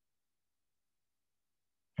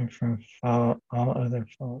and from all other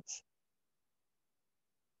faults.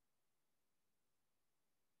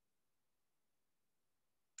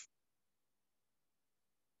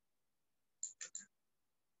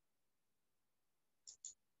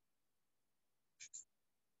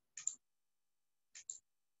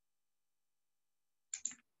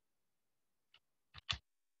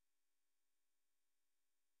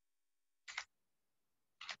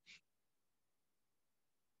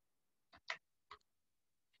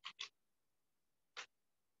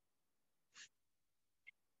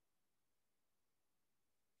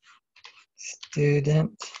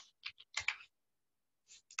 Student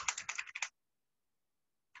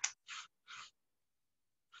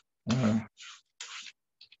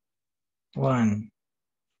one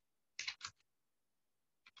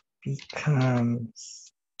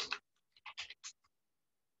becomes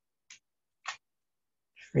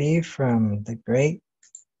free from the great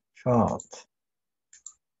fault.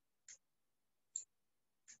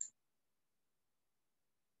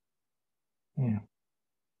 Yeah.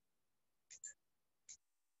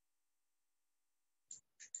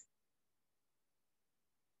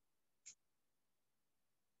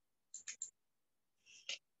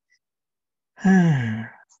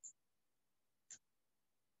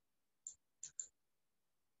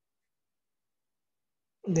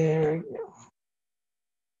 There we go.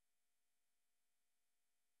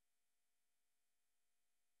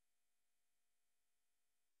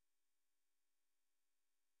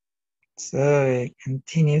 So it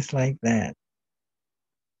continues like that.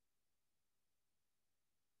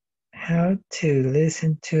 How to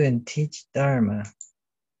listen to and teach Dharma.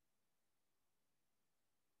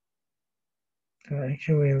 So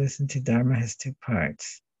actually, listen to Dharma has two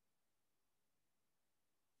parts.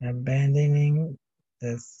 Abandoning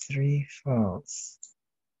the three faults.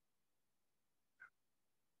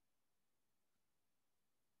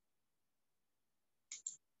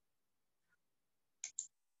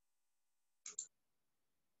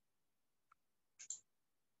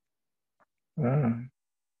 Wow.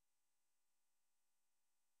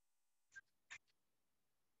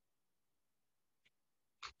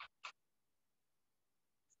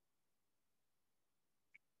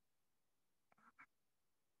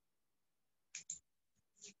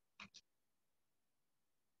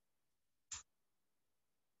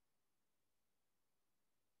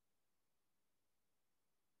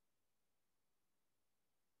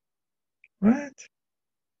 What?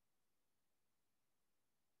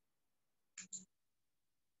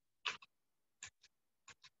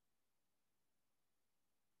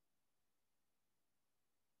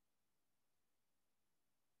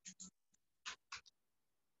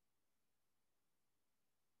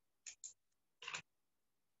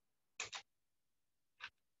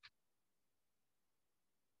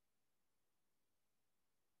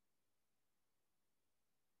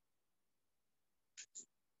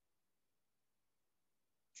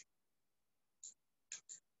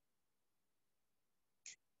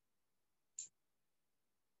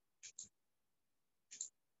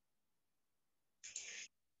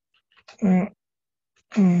 Mm,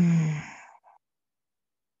 mm.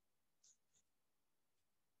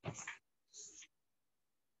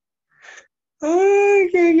 Oh,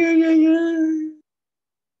 yeah.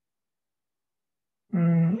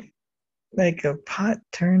 Like a pot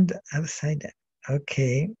turned upside down.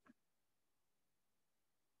 Okay.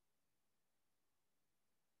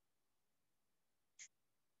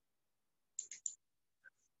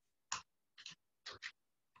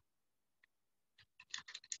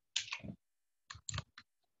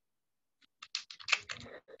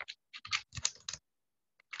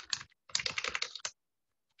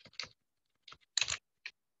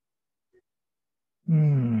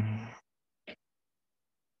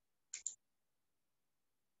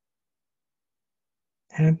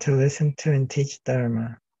 How to listen to and teach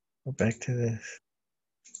Dharma. Go back to this.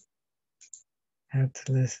 How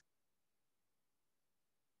to listen.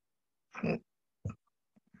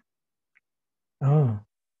 Oh,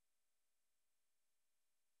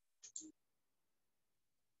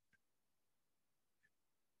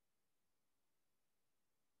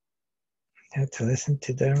 how to listen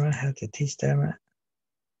to Dharma, how to teach Dharma,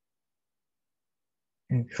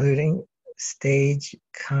 including stage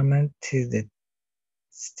comment to the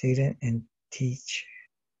student and teacher.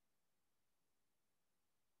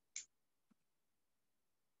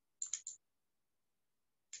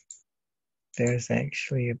 There's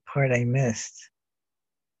actually a part I missed.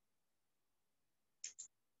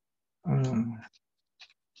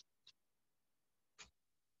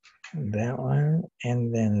 That one,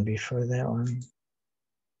 and then before that one.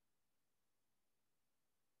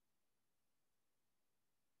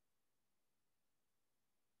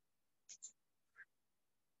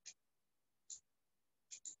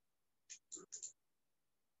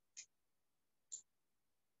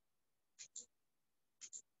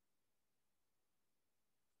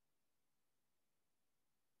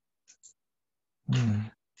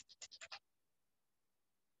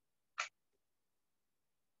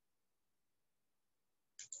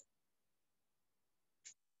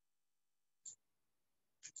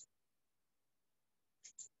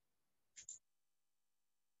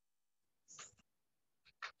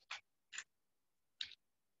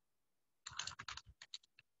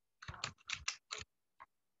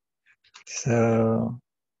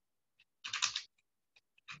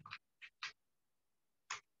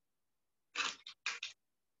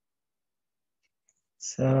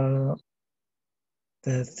 So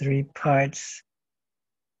the three parts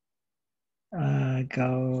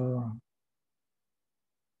go.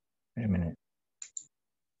 Wait a minute.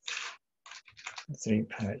 The three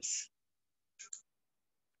parts.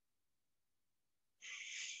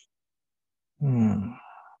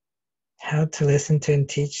 How to listen to and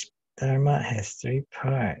teach Dharma has three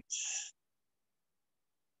parts.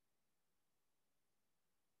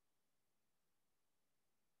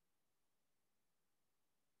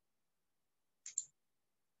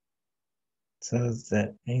 So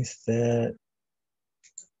that means that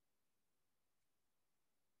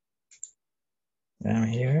down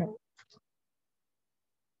here.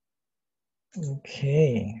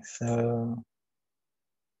 Okay, so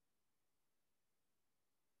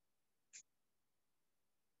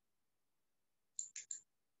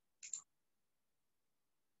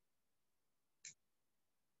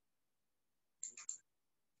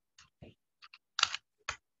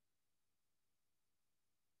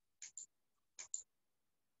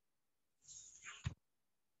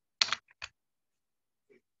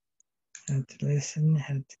how to listen,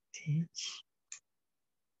 how to teach.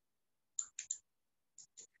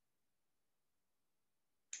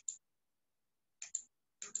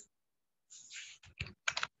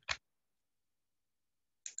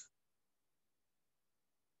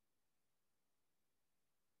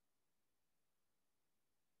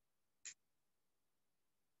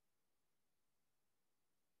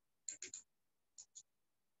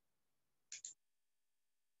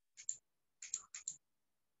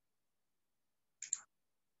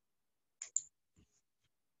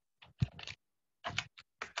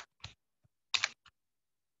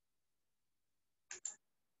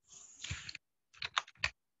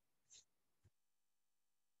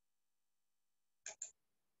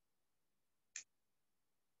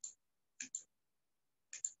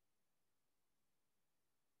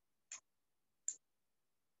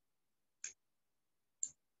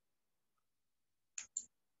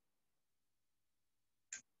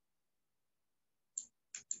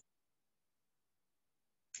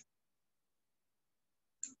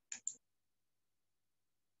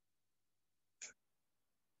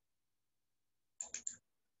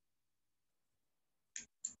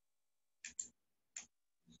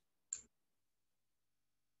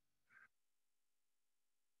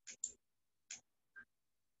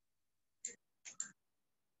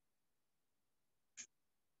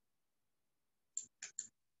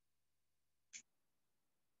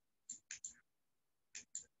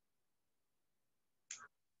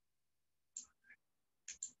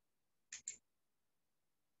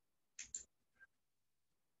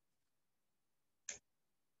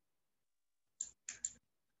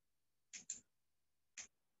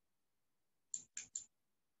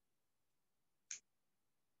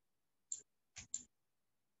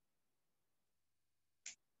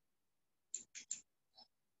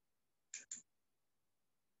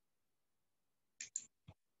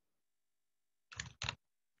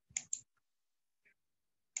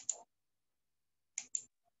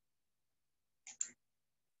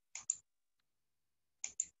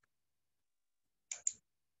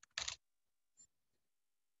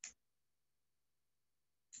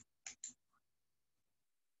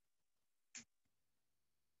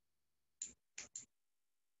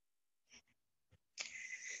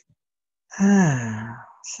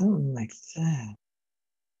 Something like that.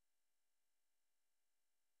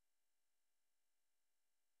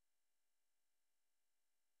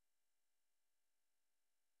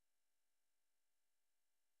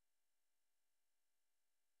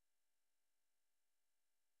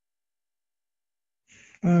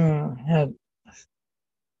 How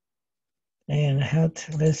and how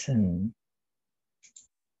to listen.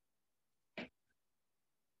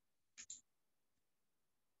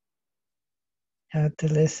 How to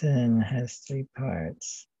listen has 3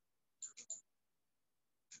 parts.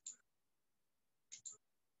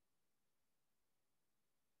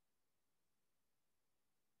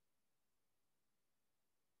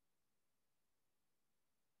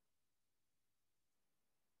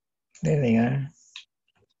 There they are.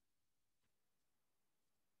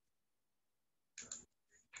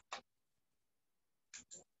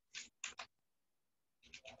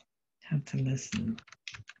 How to listen.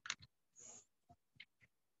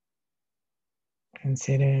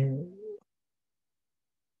 Consider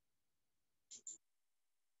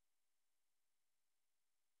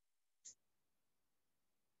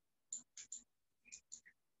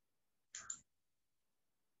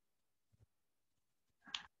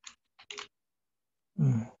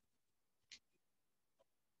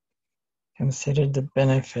consider the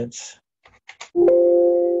benefits.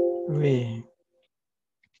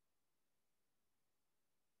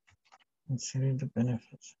 Consider the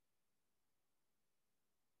benefits.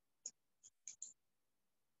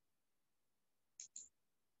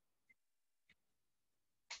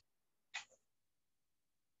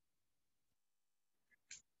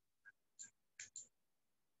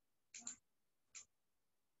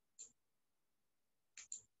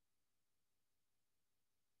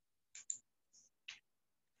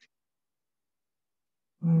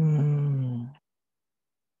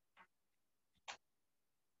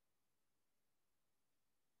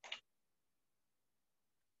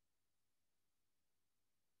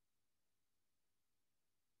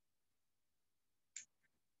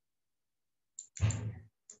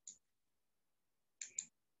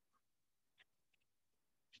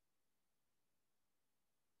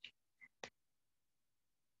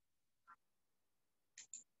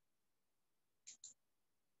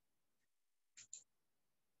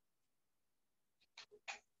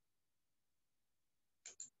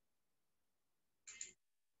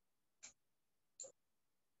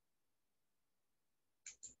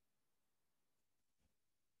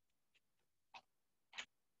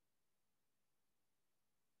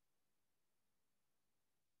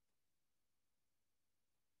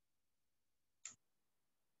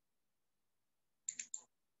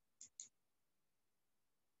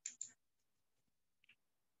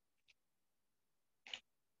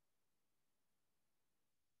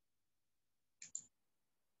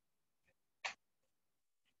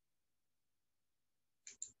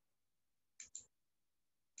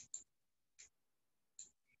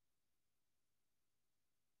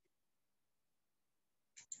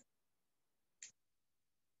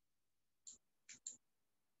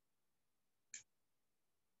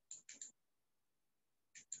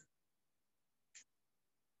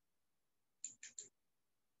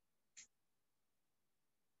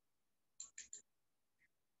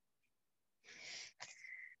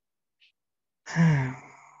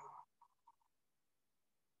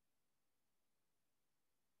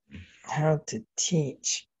 How to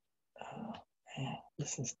teach. Oh, man,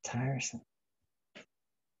 this is tiresome.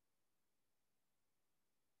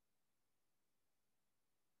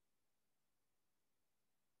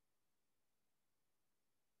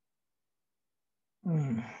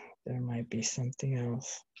 There might be something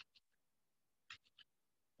else.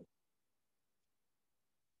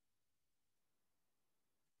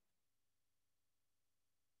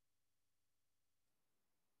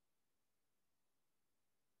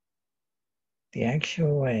 The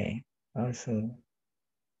actual way also.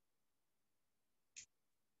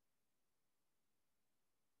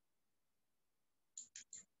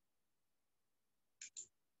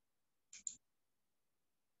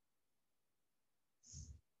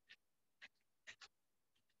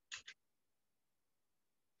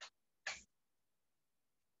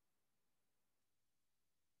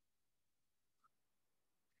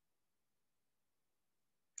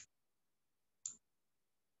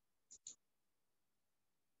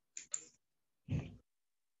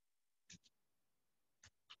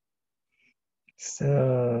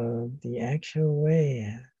 So the actual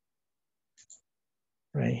way,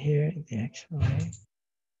 right here, the actual way.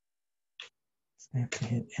 I have to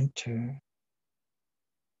hit enter.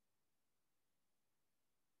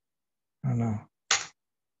 Oh no.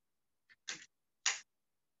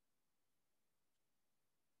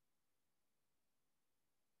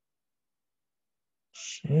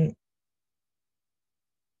 Shit.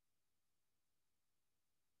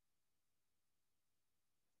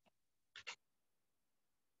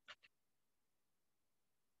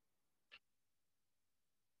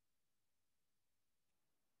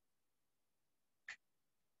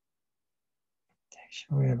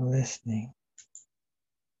 Show way of listening.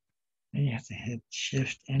 Then you have to hit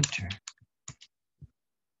Shift Enter.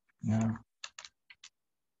 No.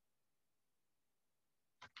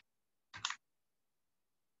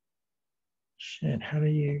 Shit, how do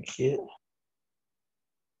you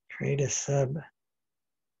create a sub?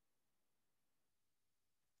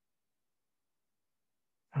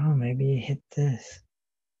 Oh, maybe you hit this.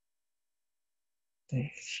 The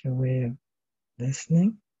show way of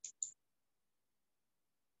listening.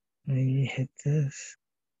 Maybe you hit this.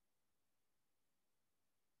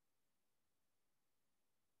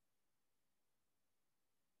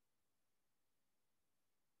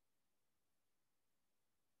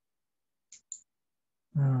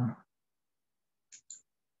 Oh.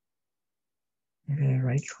 Maybe I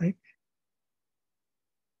right click.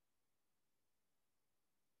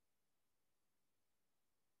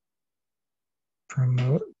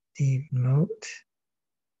 Promote, demote.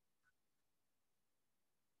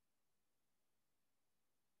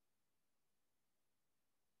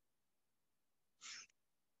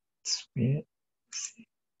 Sweet.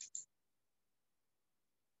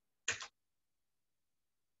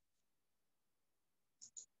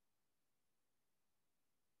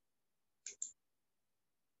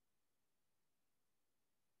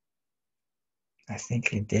 I think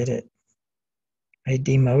I did it. I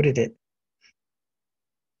demoted it.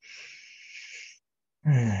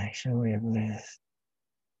 Show way of list.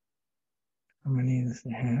 How many does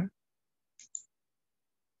it have?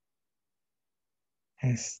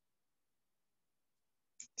 Has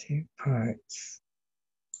 2 parts.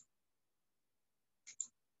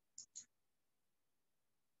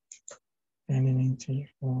 Abandoning 3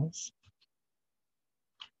 faults.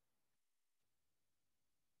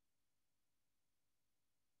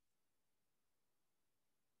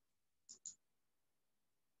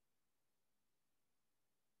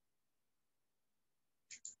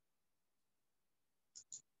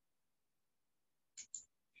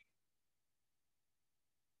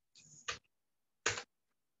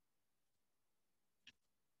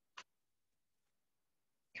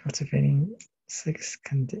 Cultivating 6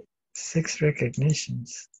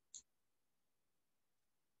 recognitions.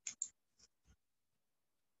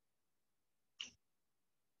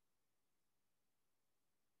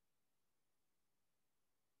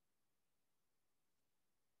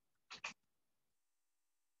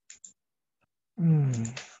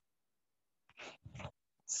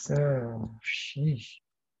 So, sheesh.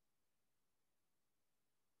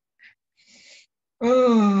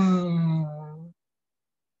 Oh,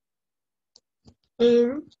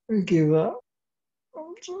 I give up.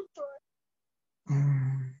 I'm so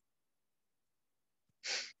tired.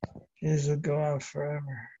 This will go on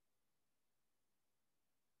forever.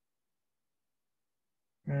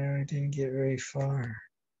 I didn't get very far.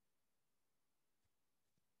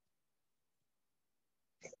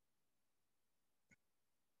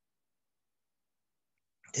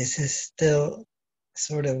 This is still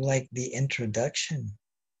sort of like the introduction,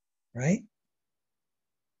 right?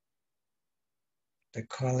 The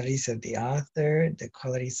qualities of the author, the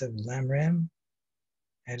qualities of Lamrim,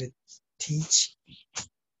 how to teach,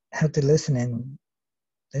 how to listen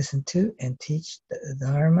to and teach the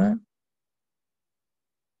Dharma,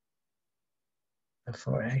 the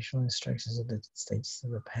 4 actual instructions of the stages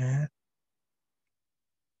of the path.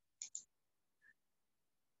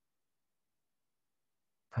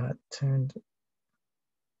 Pot turned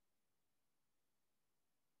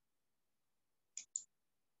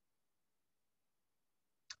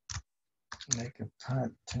like a pot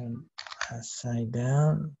turned upside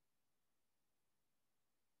down.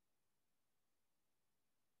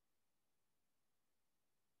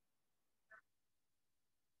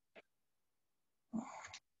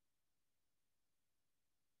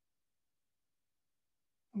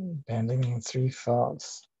 Abandoning 3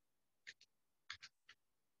 faults.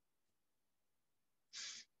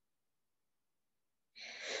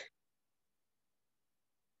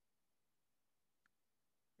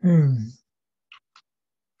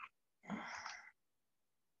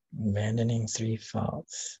 Abandoning 3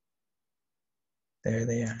 faults. There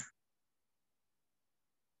they are.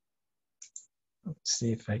 Let's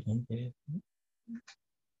see if I can get it.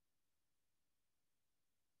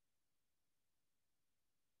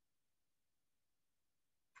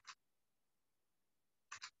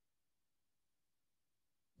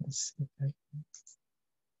 Let's see if I can.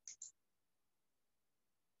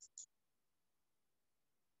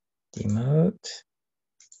 Demote.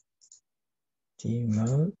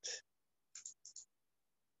 Demote.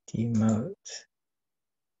 Demote.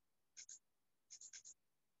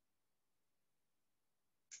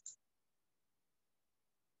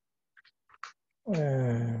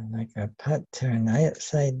 Like a pot turned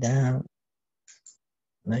upside down,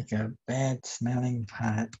 like a bad smelling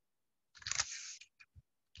pot.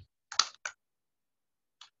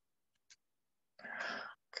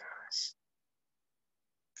 Gosh.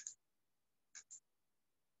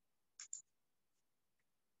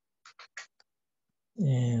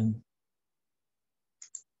 And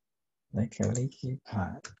like a leaky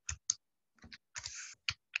pot.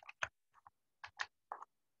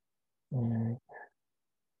 Yeah.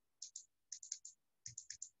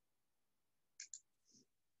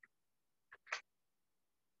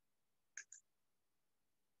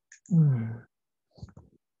 Mm.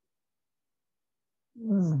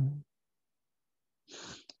 Mm.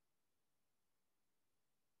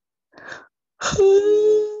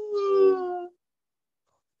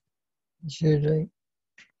 Should I?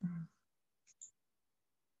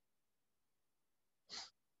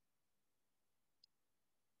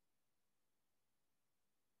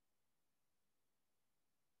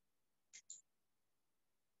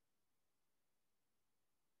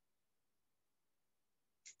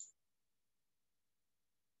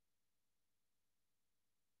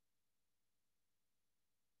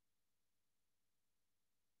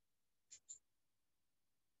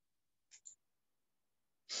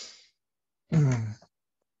 Mm.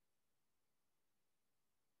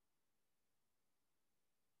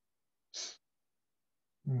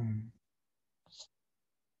 Mm.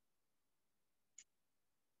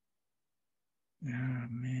 Oh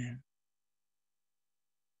man.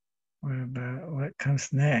 What about what comes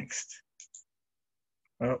next?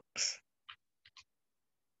 Oops.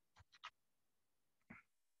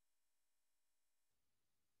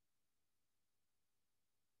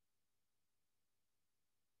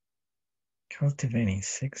 Cultivating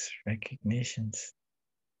 6 recognitions.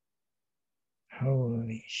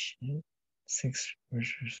 Holy shit. 6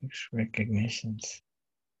 versus 6 recognitions.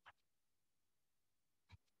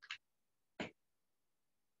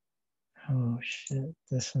 Oh shit.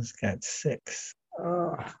 This one's got 6.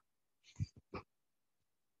 Oh.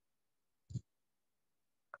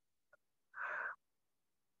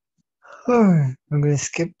 Alright, I'm going to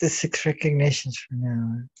skip the 6 recognitions for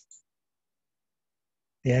now.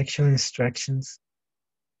 The actual instructions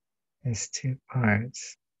is 2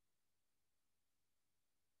 parts.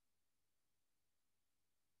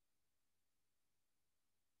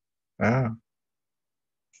 Wow.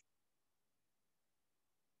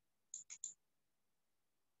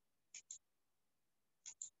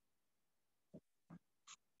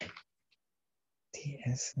 The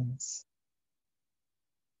essence.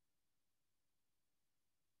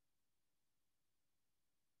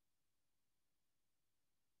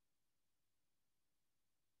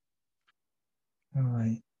 Oh,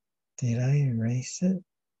 did I erase it?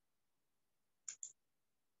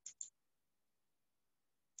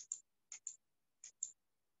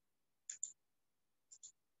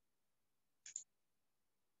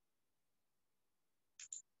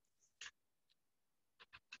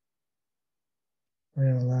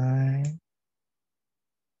 Rely.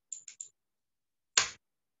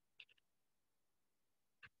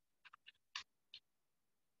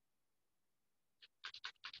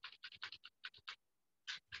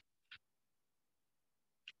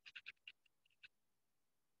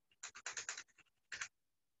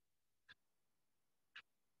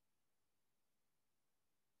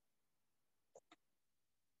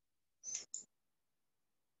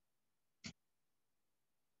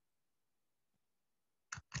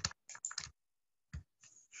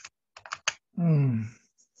 Hmm.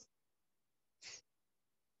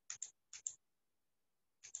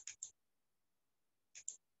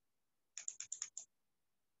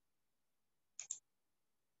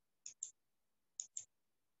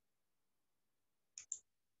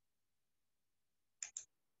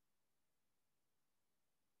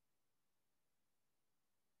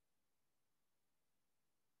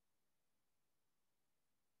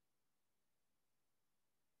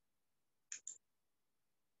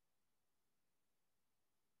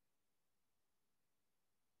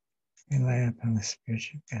 Rely upon the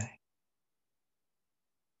spiritual guide.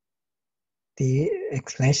 The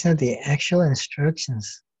explanation of the actual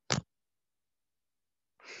instructions.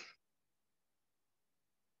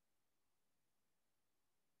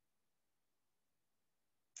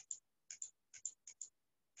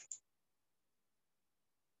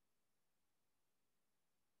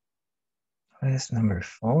 What is number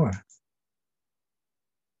 4?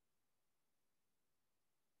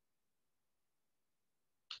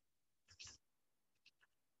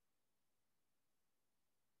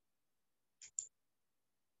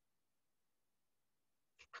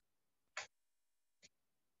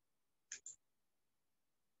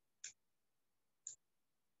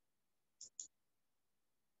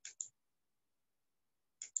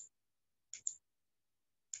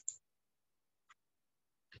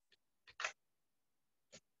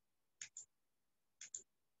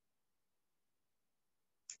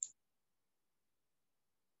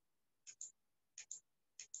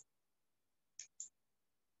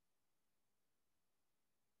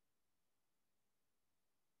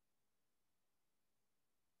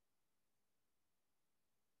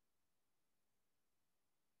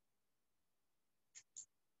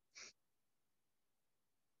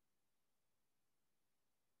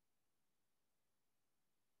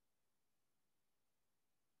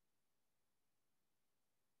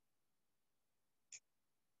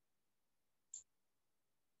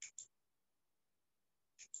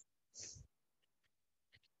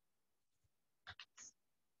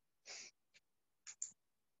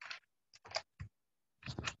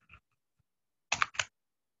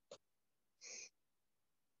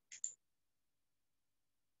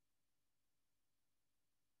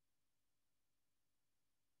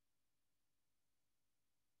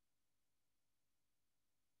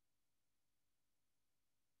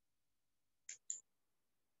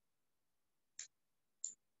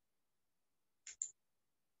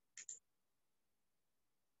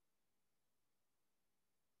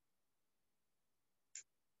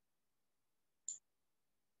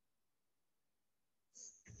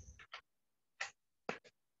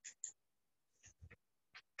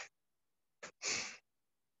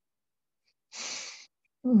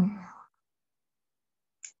 Hmm.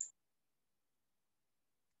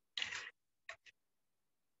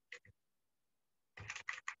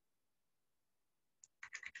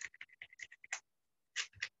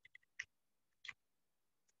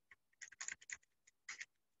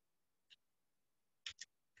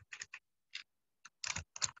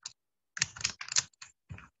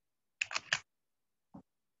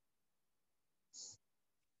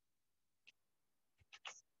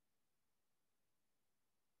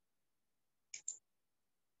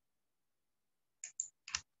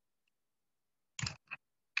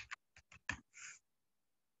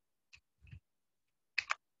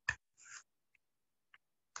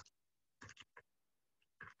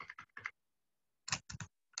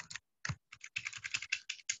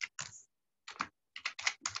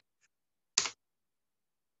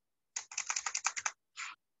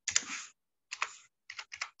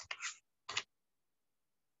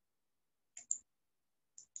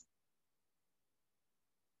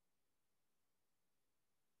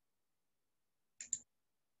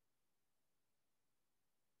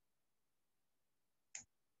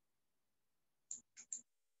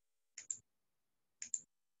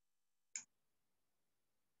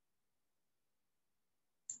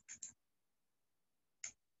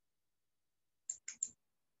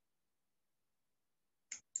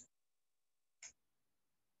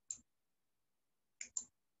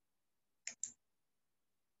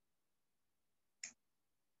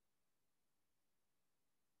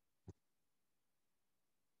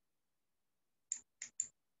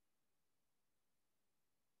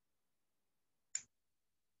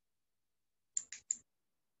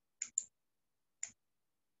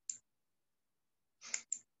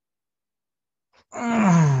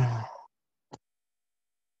 Oh,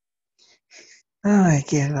 I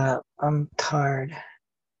give up. I'm tired.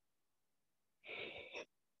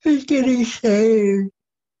 It's getting saved.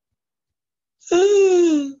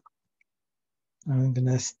 I'm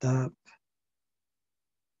gonna stop.